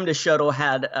like a Lambda shuttle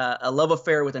had a love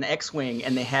affair with an X-wing,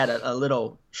 and they had a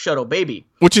little shuttle baby.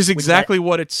 Which is exactly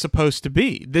what it's supposed to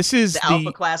be. This is the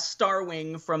Alpha Class Star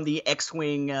Wing from the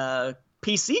X-wing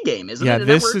PC game, isn't it? Yeah,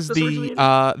 this is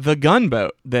the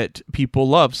gunboat that people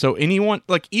love. So anyone,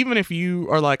 like, even if you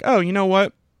are like, oh, you know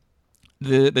what,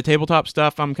 the tabletop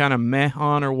stuff I'm kind of meh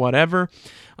on or whatever,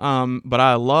 but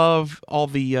I love all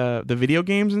the video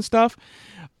games and stuff.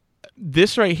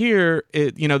 This right here,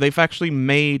 they've actually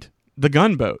made the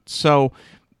gunboat. So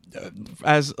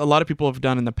as a lot of people have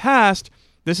done in the past,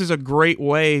 this is a great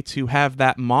way to have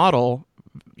that model,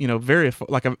 very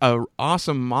like a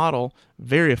awesome model,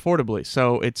 very affordably.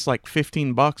 So it's like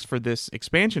 $15 for this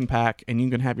expansion pack, and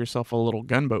you can have yourself a little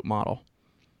gunboat model.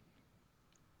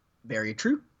 Very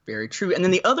true. Very true. And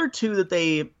then the other two that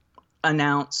they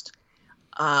announced,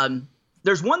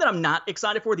 there's one that I'm not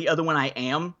excited for. The other one I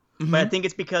am. But I think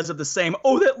it's because of the same,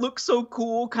 oh, that looks so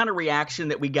cool kind of reaction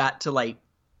that we got to like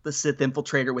the Sith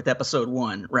Infiltrator with Episode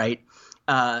 1, right?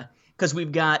 Because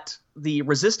we've got the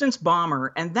Resistance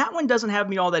Bomber, and that one doesn't have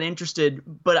me all that interested,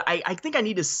 but I think I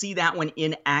need to see that one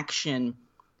in action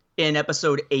in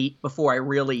Episode 8 before I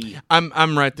really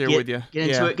I'm right there with you. Get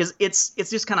into it, because it's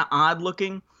just kind of odd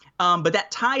looking. But that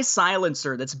TIE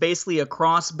Silencer, that's basically a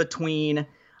cross between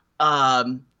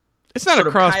it's not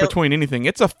a cross between anything.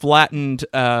 It's a flattened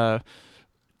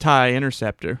TIE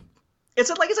Interceptor. It's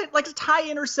like a TIE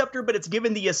Interceptor, but it's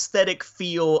given the aesthetic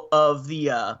feel of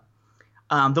the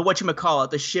whatchamacallit,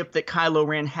 the ship that Kylo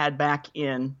Ren had back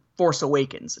in Force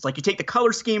Awakens. It's like you take the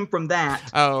color scheme from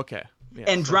that. Oh, okay. Yeah,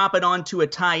 and drop it onto a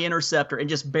TIE Interceptor and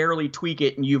just barely tweak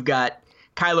it, and you've got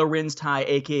Kylo Ren's TIE,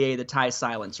 a.k.a. the TIE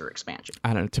Silencer expansion.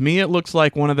 I don't know. To me, it looks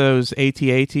like one of those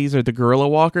AT-ATs or the Gorilla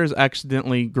Walkers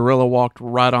accidentally Gorilla walked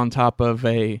right on top of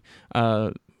a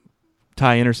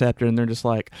TIE Interceptor, and they're just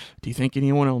like, do you think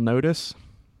anyone will notice?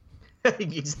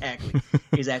 Exactly.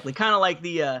 Kind of like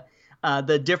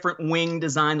the different wing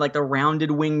design, like the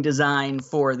rounded wing design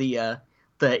for the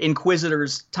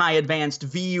Inquisitor's TIE Advanced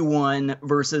V1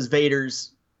 versus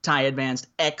Vader's TIE Advanced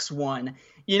X1.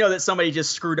 You know that somebody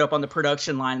just screwed up on the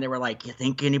production line. They were like, you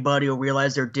think anybody will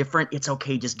realize they're different? It's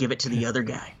okay, just give it to the other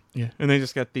guy. Yeah, and they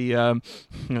just got the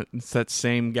it's that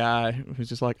same guy who's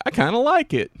just like, I kind of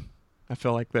like it. I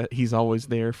feel like that he's always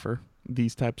there for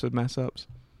these types of mess ups.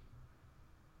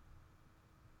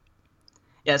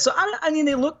 Yeah, so I mean,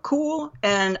 they look cool,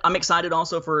 and I'm excited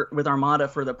also with Armada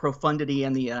for the profundity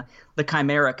and the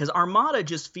Chimera, because Armada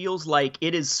just feels like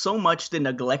it is so much the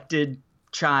neglected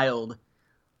child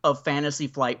of Fantasy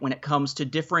Flight when it comes to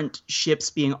different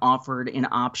ships being offered in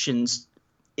options.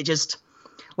 It just,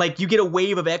 like, you get a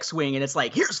wave of X-Wing, and it's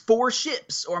like, here's 4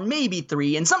 ships, or maybe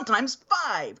 3, and sometimes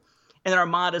 5. And then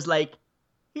Armada's like,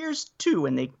 here's 2,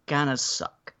 and they kind of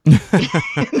suck.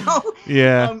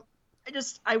 Yeah.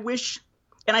 I wish...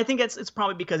 And I think it's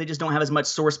probably because they just don't have as much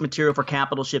source material for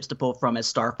capital ships to pull from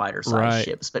as Starfighter-sized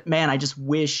ships. But, man, I just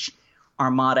wish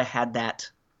Armada had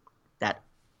that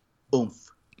oomph.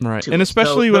 Right, and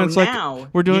especially when it's now, like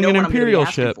we're doing an Imperial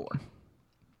ship.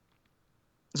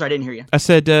 Sorry, I didn't hear you. I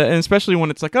said, and especially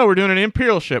when it's like, oh, we're doing an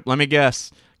Imperial ship. Let me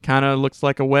guess. Kind of looks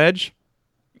like a wedge.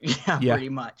 Yeah, pretty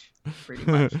much.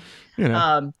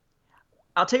 I'll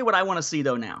tell you what I want to see,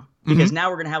 though, now. Because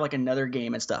now we're going to have like another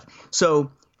game and stuff.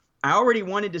 So I already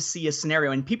wanted to see a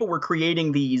scenario, and people were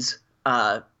creating these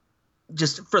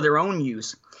just for their own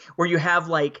use, where you have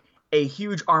like a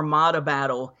huge Armada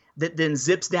battle that then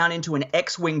zips down into an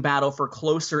X-Wing battle for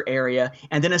closer area,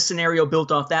 and then a scenario built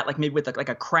off that, like maybe with like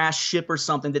a crash ship or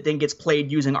something that then gets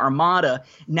played using Armada.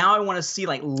 Now I want to see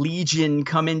like Legion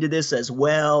come into this as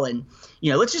well, and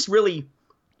let's just really,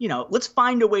 let's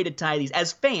find a way to tie these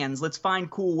as fans. Let's find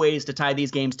cool ways to tie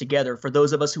these games together for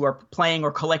those of us who are playing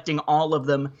or collecting all of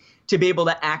them, to be able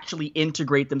to actually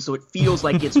integrate them so it feels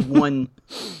like it's one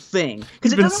thing.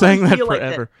 Because you've been saying that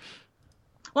forever.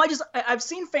 Well, I've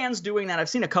seen fans doing that. I've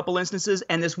seen a couple instances,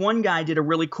 and this one guy did a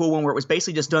really cool one where it was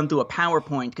basically just done through a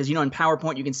PowerPoint, because, in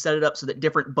PowerPoint you can set it up so that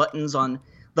different buttons on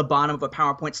the bottom of a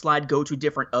PowerPoint slide go to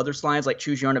different other slides, like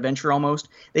Choose Your Own Adventure almost.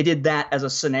 They did that as a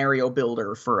scenario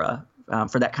builder for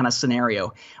that kind of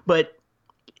scenario. But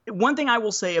one thing I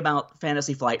will say about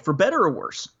Fantasy Flight, for better or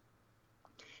worse,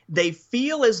 they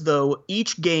feel as though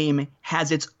each game has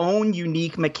its own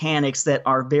unique mechanics that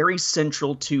are very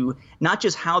central to not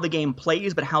just how the game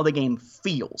plays, but how the game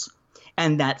feels.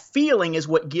 And that feeling is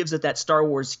what gives it that Star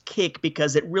Wars kick,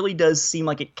 because it really does seem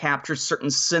like it captures certain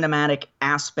cinematic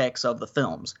aspects of the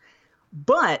films.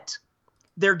 But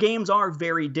their games are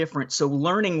very different, so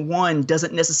learning one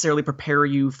doesn't necessarily prepare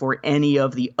you for any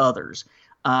of the others.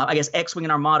 I guess X-Wing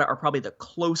and Armada are probably the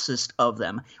closest of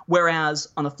them. Whereas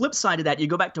on the flip side of that, you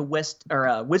go back to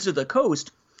Wizards of the Coast.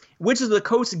 Wizards of the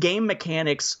Coast game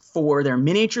mechanics for their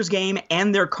miniatures game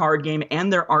and their card game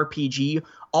and their RPG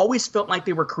always felt like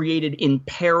they were created in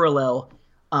parallel,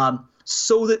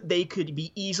 so that they could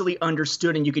be easily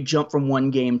understood and you could jump from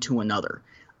one game to another.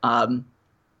 I'm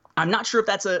not sure if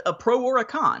that's a pro or a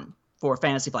con for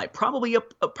Fantasy Flight. Probably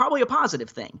a positive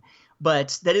thing.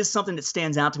 But that is something that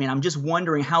stands out to me, and I'm just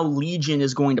wondering how Legion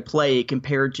is going to play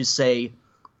compared to, say,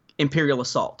 Imperial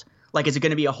Assault. Like, is it going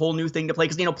to be a whole new thing to play?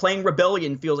 Because, playing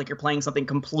Rebellion feels like you're playing something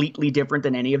completely different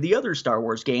than any of the other Star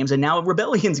Wars games, and now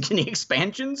Rebellion's getting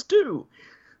expansions too.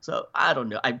 So, I don't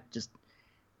know.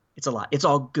 It's a lot. It's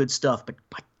all good stuff, but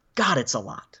by God, it's a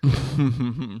lot.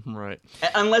 Right.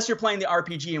 Unless you're playing the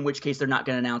RPG, in which case they're not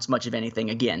going to announce much of anything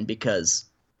again, because...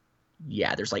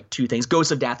 yeah, there's like 2 things.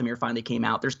 Ghosts of Dathomir finally came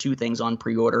out. There's 2 things on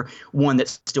pre-order. One that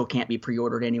still can't be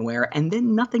pre-ordered anywhere. And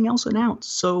then nothing else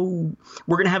announced. So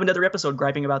we're going to have another episode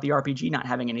griping about the RPG not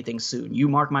having anything soon. You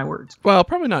mark my words. Well,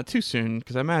 probably not too soon,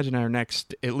 because I imagine our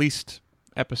next at least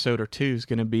episode or 2 is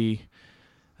going to be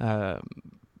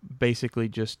basically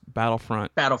just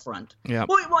Battlefront. Yeah.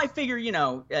 Well, I figure,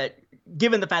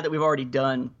 given the fact that we've already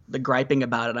done the griping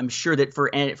about it, I'm sure that for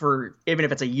even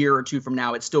if it's a year or 2 from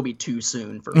now, it'd still be too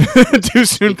soon for too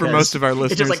soon for most of our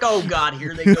listeners. It's just like, oh God,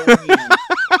 here they go again.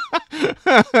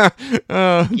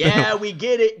 Yeah, we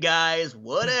get it, guys.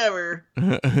 Whatever.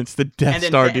 It's the Death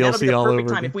Star DLC all over.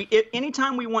 Time.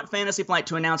 Anytime we want Fantasy Flight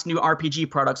to announce new RPG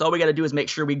products, all we got to do is make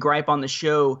sure we gripe on the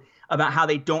show about how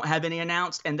they don't have any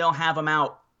announced, and they'll have them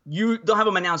out. They'll have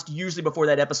them announced usually before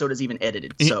that episode is even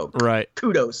edited. So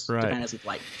kudos to Fantasy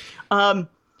Flight.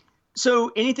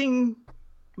 So anything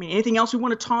else we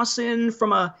want to toss in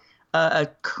from a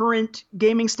current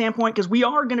gaming standpoint? Because we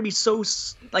are going to be so,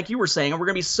 like you were saying, we're going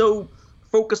to be so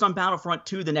focused on Battlefront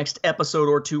 2 the next episode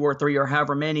or 2 or 3 or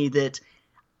however many that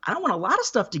I don't want a lot of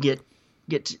stuff to get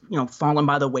fallen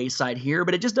by the wayside here.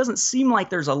 But it just doesn't seem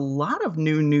like there's a lot of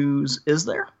new news, is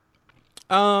there?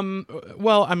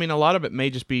 Well, a lot of it may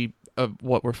just be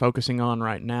what we're focusing on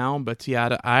right now, but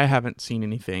yeah, I haven't seen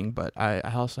anything, but I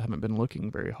also haven't been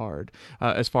looking very hard,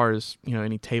 as far as,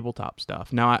 any tabletop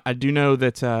stuff. Now, I do know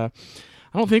that, I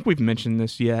don't think we've mentioned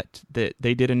this yet, that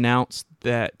they did announce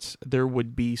that there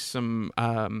would be some,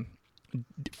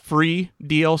 free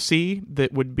DLC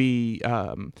that would be,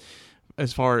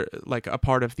 as far like a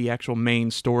part of the actual main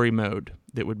story mode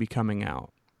that would be coming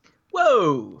out.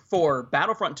 Whoa, for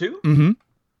Battlefront 2? Mm-hmm.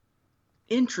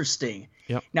 Interesting.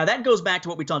 Yep. Now, that goes back to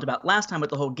what we talked about last time with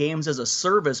the whole games as a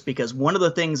service, because one of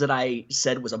the things that I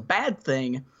said was a bad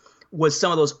thing was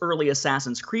some of those early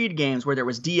Assassin's Creed games where there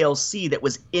was DLC that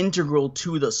was integral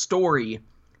to the story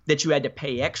that you had to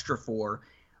pay extra for.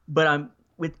 But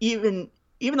with even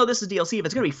though this is DLC, if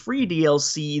it's going to be free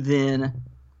DLC, then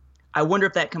I wonder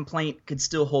if that complaint could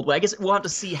still hold. Well, I guess we'll have to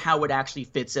see how it actually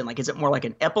fits in. Like, is it more like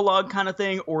an epilogue kind of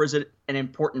thing, or is it an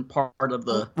important part of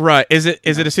the... Right. Is it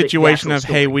a situation of,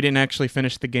 hey, we didn't actually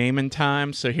finish the game in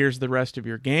time, so here's the rest of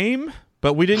your game,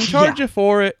 but we didn't charge you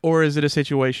for it? Or is it a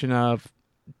situation of,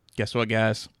 guess what,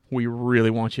 guys? We really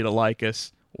want you to like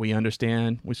us. We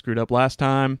understand we screwed up last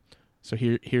time, so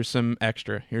here's some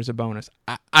extra. Here's a bonus.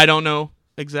 I don't know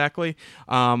exactly.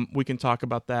 We can talk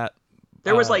about that.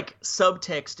 There was like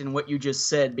subtext in what you just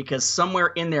said, because somewhere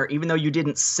in there, even though you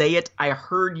didn't say it, I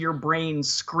heard your brain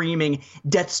screaming,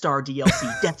 Death Star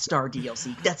DLC, Death Star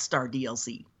DLC, Death Star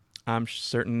DLC. I'm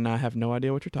certain I have no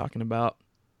idea what you're talking about.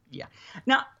 Yeah.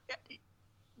 Now,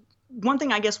 one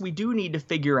thing I guess we do need to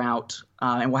figure out,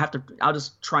 and I'll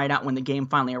just try it out when the game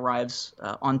finally arrives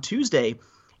on Tuesday,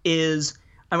 is,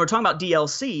 and we're talking about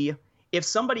DLC, if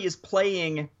somebody is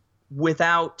playing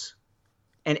without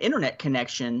an internet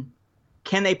connection,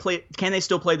 can they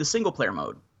still play the single player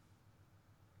mode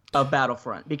of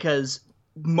Battlefront? Because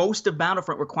most of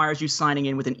Battlefront requires you signing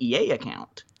in with an EA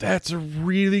account. That's a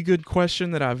really good question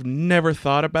that I've never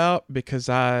thought about, because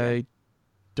I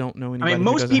don't know anybody who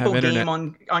doesn't have internet.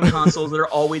 Most people game on consoles that are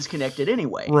always connected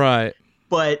anyway. Right.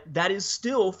 But that is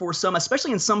still, for some,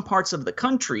 especially in some parts of the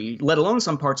country, let alone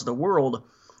some parts of the world,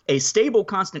 a stable,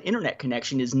 constant internet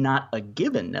connection is not a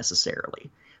given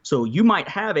necessarily. So you might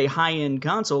have a high-end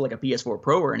console like a PS4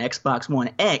 Pro or an Xbox One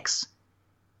X,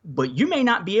 but you may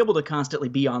not be able to constantly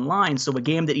be online. So a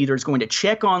game that either is going to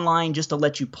check online just to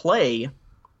let you play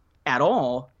at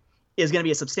all is going to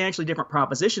be a substantially different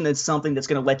proposition than something that's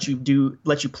going to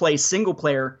let you play single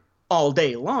player all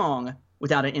day long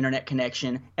without an internet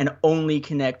connection and only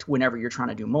connect whenever you're trying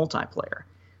to do multiplayer.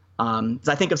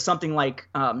 So I think of something like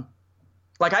I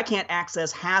can't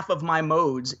access half of my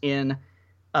modes in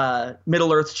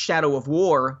Middle-earth Shadow of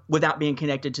War without being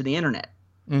connected to the internet.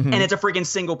 Mm-hmm. And it's a freaking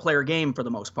single-player game for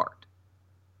the most part.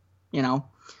 You know?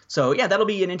 So, yeah, that'll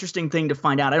be an interesting thing to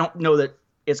find out. I don't know that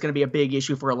it's going to be a big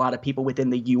issue for a lot of people within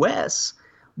the U.S.,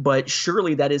 but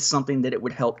surely that is something that it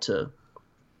would help to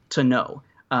know.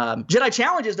 Jedi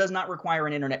Challenges does not require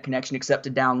an internet connection except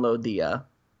to download the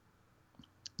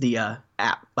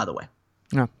app, by the way.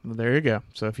 No, well, there you go.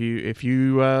 So if you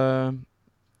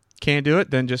can't do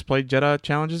it, then just play Jedi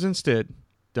Challenges instead.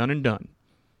 Done and done.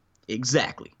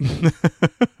 Exactly.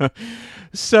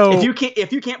 So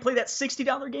if you can't play that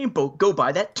 $60 game, go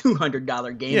buy that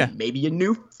 $200 game. Yeah. Maybe a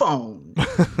new phone.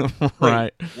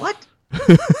 Right. Wait, what?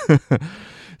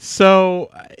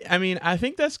 So, I mean, I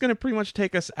think that's going to pretty much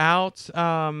take us out.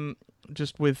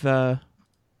 Just with a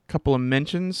couple of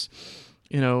mentions.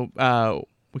 You know,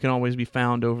 we can always be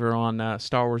found over on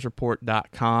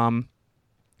StarWarsReport.com.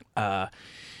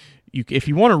 If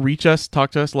you want to reach us,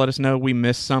 talk to us, let us know we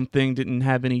missed something, didn't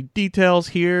have any details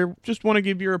here, just want to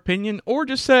give your opinion, or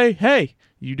just say, hey,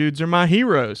 you dudes are my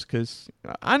heroes, because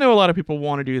I know a lot of people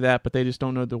want to do that, but they just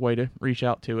don't know the way to reach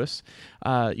out to us.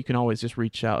 You can always just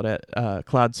reach out at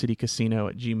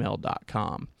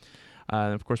cloudcitycasino@gmail.com.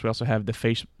 Of course, we also have the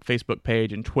Facebook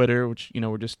page and Twitter, which,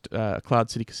 we're just Cloud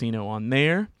City Casino on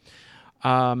there.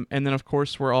 And then, of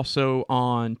course, we're also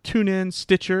on TuneIn,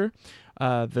 Stitcher,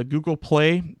 the Google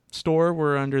Play Store.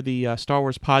 We're under the Star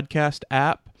Wars Podcast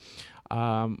app.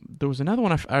 There was another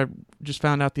one I just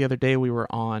found out the other day we were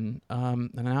on,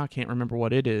 and now I can't remember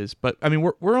what it is. But, I mean,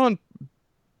 we're on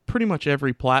pretty much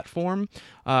every platform.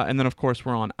 And then, of course,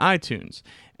 we're on iTunes.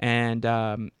 And,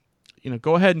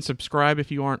 go ahead and subscribe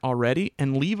if you aren't already,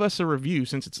 and leave us a review,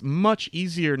 since it's much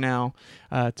easier now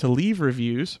to leave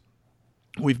reviews.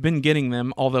 We've been getting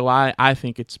them, although I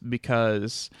think it's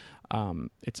because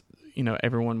it's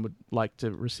everyone would like to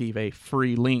receive a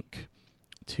free link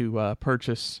to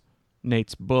purchase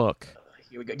Nate's book.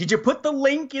 Here we go. Did you put the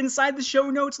link inside the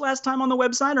show notes last time on the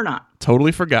website or not?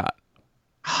 Totally forgot.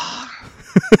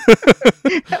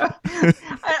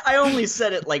 I only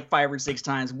said it like 5 or 6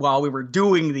 times while we were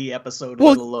doing the episode,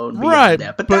 let alone beyond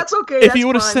that. But that's okay. If you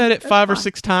would have said it 5 or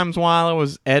 6 times while I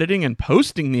was editing and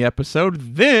posting the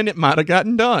episode, then it might have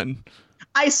gotten done.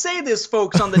 I say this,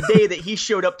 folks, on the day that he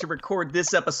showed up to record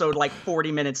this episode like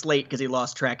 40 minutes late because he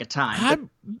lost track of time.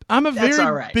 I'm a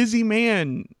very busy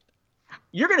man.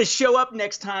 You're going to show up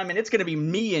next time, and it's going to be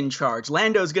me in charge.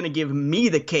 Lando's going to give me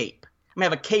the cape. I'm going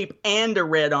to have a cape and a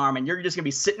red arm, and you're just going to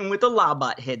be sitting with a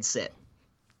Lobot headset.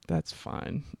 That's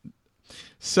fine.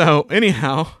 So,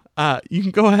 anyhow, you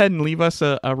can go ahead and leave us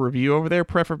a review over there,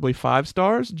 preferably 5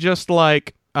 stars, just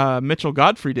like Mitchell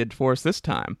Godfrey did for us this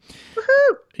time.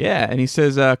 Woohoo! Yeah, and he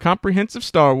says, comprehensive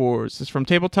Star Wars. It's from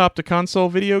tabletop to console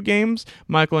video games.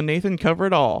 Michael and Nathan cover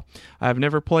it all. I've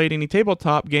never played any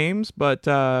tabletop games, but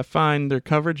find their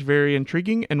coverage very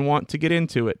intriguing and want to get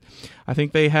into it. I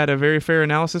think they had a very fair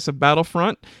analysis of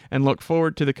Battlefront and look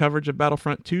forward to the coverage of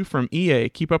Battlefront 2 from EA.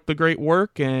 Keep up the great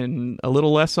work and a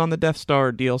little less on the Death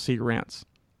Star DLC rants.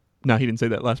 No, he didn't say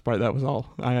that last part. That was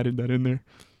all. I added that in there.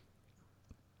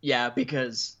 Yeah,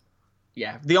 because...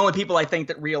 Yeah, the only people I think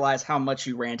that realize how much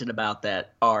you ranted about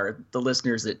that are the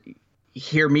listeners that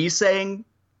hear me saying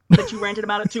that you ranted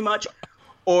about it too much,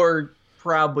 or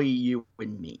probably you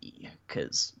and me.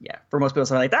 Because, yeah, for most people,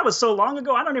 like, that was so long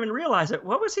ago, I don't even realize it.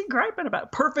 What was he griping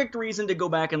about? Perfect reason to go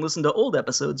back and listen to old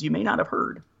episodes you may not have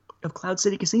heard of Cloud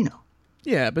City Casino.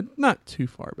 Yeah, but not too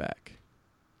far back.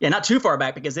 Yeah, not too far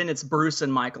back, because then it's Bruce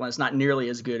and Michael, and it's not nearly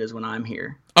as good as when I'm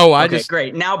here. Oh,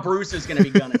 great. Now Bruce is going to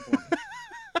be gunning for me.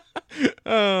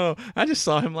 Oh, I just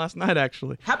saw him last night,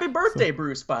 actually. Happy birthday,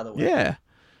 Bruce, by the way. Yeah.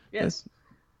 Yes.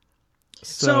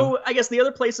 So I guess the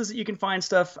other places that you can find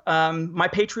stuff, my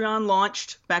Patreon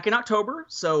launched back in October,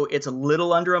 so it's a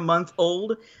little under a month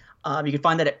old. You can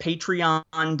find that at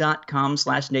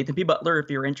patreon.com/Nathan P. Butler if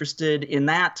you're interested in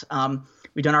that.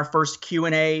 We've done our first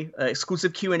Q&A,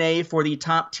 exclusive Q&A for the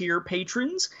top tier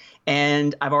patrons,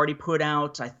 and I've already put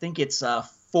out, I think it's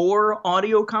 4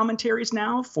 audio commentaries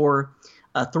now for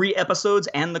 3 episodes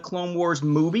and the Clone Wars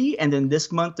movie. And then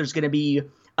this month there's going to be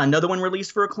another one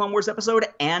released for a Clone Wars episode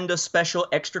and a special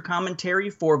extra commentary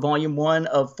for Volume 1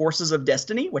 of Forces of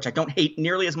Destiny, which I don't hate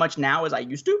nearly as much now as I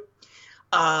used to.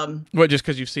 What, just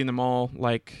because you've seen them all,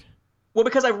 like... Well,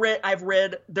 because I've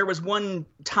read there was one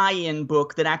tie-in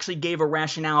book that actually gave a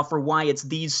rationale for why it's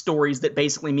these stories that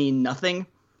basically mean nothing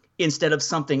instead of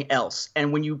something else.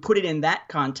 And when you put it in that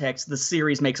context, the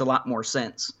series makes a lot more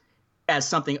sense as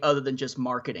something other than just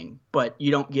marketing. But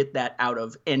you don't get that out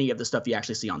of any of the stuff you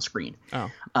actually see on screen. Oh.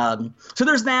 So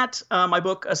there's that. My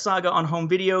book, A Saga on Home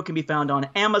Video, can be found on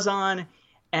Amazon.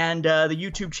 And the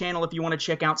YouTube channel, if you want to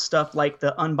check out stuff like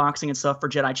the unboxing and stuff for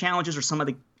Jedi Challenges or some of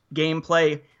the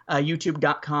gameplay,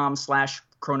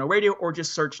 youtube.com/Chrono Radio, or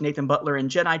just search Nathan Butler and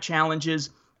Jedi Challenges.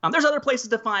 There's other places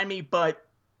to find me, but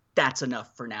that's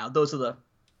enough for now. Those are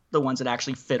the ones that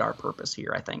actually fit our purpose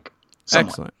here, I think. Somewhat,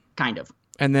 excellent. Kind of.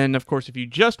 And then, of course, if you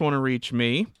just want to reach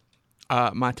me,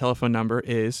 my telephone number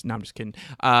is... No, I'm just kidding.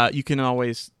 You can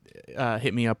always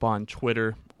hit me up on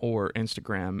Twitter or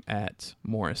Instagram at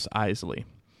Morris Isley.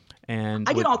 And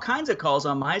I get all kinds of calls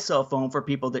on my cell phone for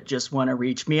people that just want to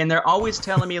reach me, and they're always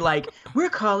telling me, like, we're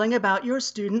calling about your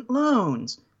student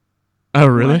loans. Oh,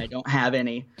 really? When I don't have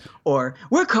any. Or,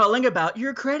 we're calling about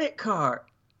your credit card.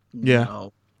 Yeah.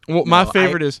 No. Well, my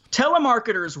favorite is...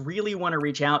 Telemarketers really want to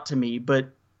reach out to me, but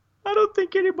I don't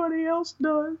think anybody else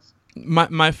does.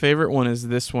 My favorite one is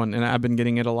this one, and I've been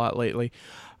getting it a lot lately.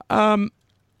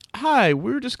 Hi,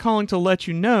 we're just calling to let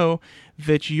you know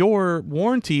that your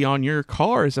warranty on your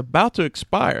car is about to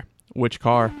expire. Which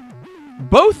car?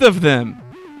 Both of them.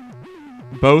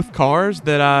 Both cars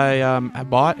that I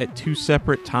bought at two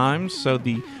separate times, so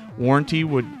the warranty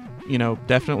would,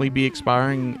 definitely be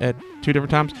expiring at two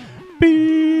different times.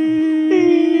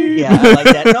 Beep. Yeah, I like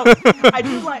that. No,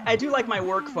 I do like my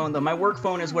work phone though. My work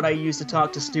phone is what I use to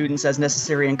talk to students as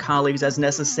necessary and colleagues as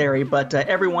necessary. But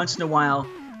every once in a while,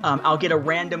 I'll get a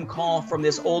random call from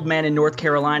this old man in North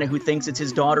Carolina who thinks it's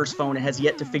his daughter's phone and has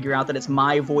yet to figure out that it's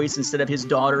my voice instead of his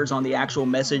daughter's on the actual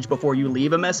message before you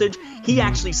leave a message. He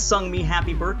actually sung me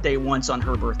happy birthday once on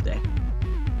her birthday.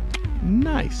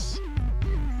 Nice.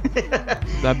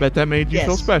 I bet that made you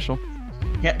feel special.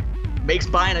 Yeah, makes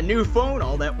buying a new phone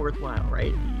all that worthwhile,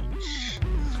 right?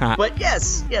 But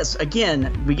yes,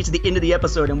 again, we get to the end of the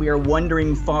episode and we are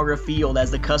wandering far afield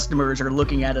as the customers are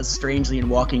looking at us strangely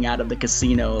and walking out of the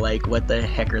casino like, what the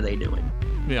heck are they doing?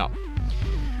 Yeah.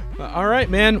 All right,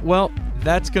 man. Well,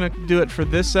 that's going to do it for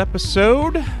this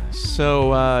episode.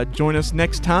 So join us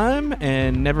next time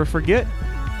and never forget...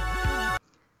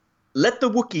 Let the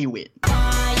Wookiee win.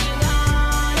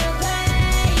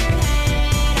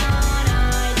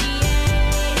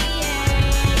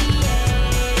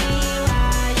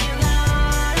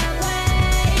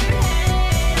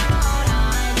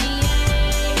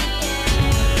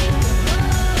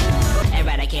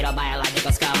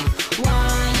 Biological scum.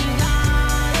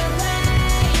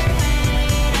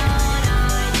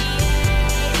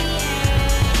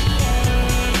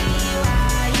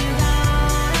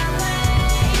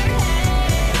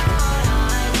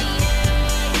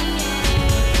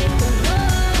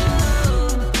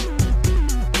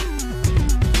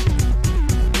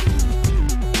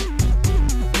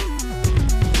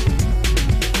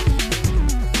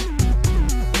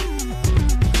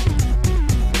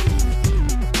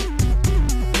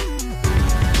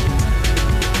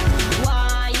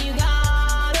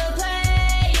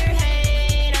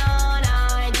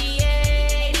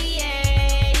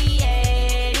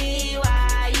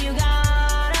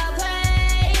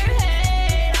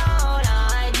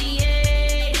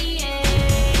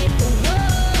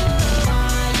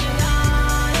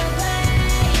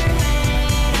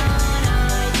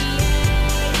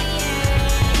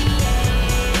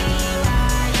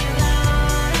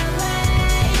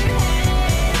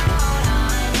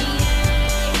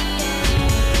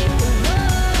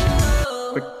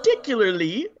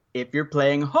 Particularly if you're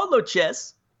playing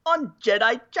holochess on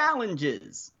Jedi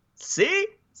Challenges.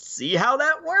 See how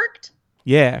that worked?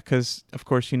 Yeah, because, of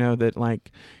course, you know that,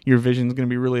 like, your vision's going to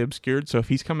be really obscured, so if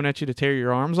he's coming at you to tear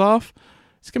your arms off,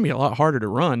 it's going to be a lot harder to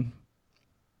run.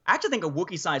 I actually think a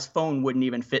Wookiee-sized phone wouldn't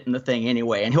even fit in the thing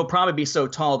anyway, and he'll probably be so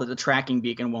tall that the tracking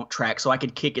beacon won't track, so I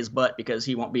could kick his butt because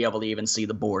he won't be able to even see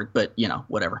the board, but,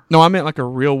 whatever. No, I meant like a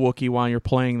real Wookiee while you're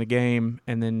playing the game,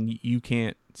 and then you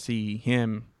can't see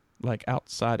him, like,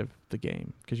 outside of the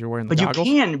game, because you're wearing the goggles. But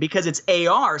you can, because it's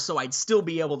AR, so I'd still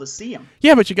be able to see him.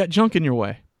 Yeah, but you got junk in your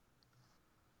way.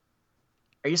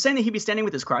 Are you saying that he'd be standing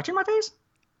with his crotch in my face?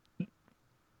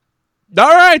 All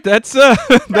right, that's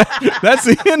that's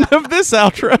the end of this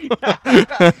outro.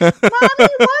 Mommy,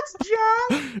 what's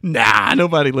junk? Nah,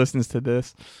 nobody listens to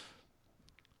this.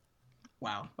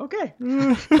 Wow. Okay.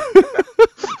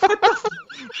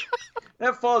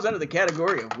 That falls under the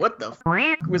category of what the f***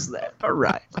 was that? All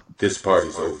right. This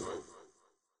party's over.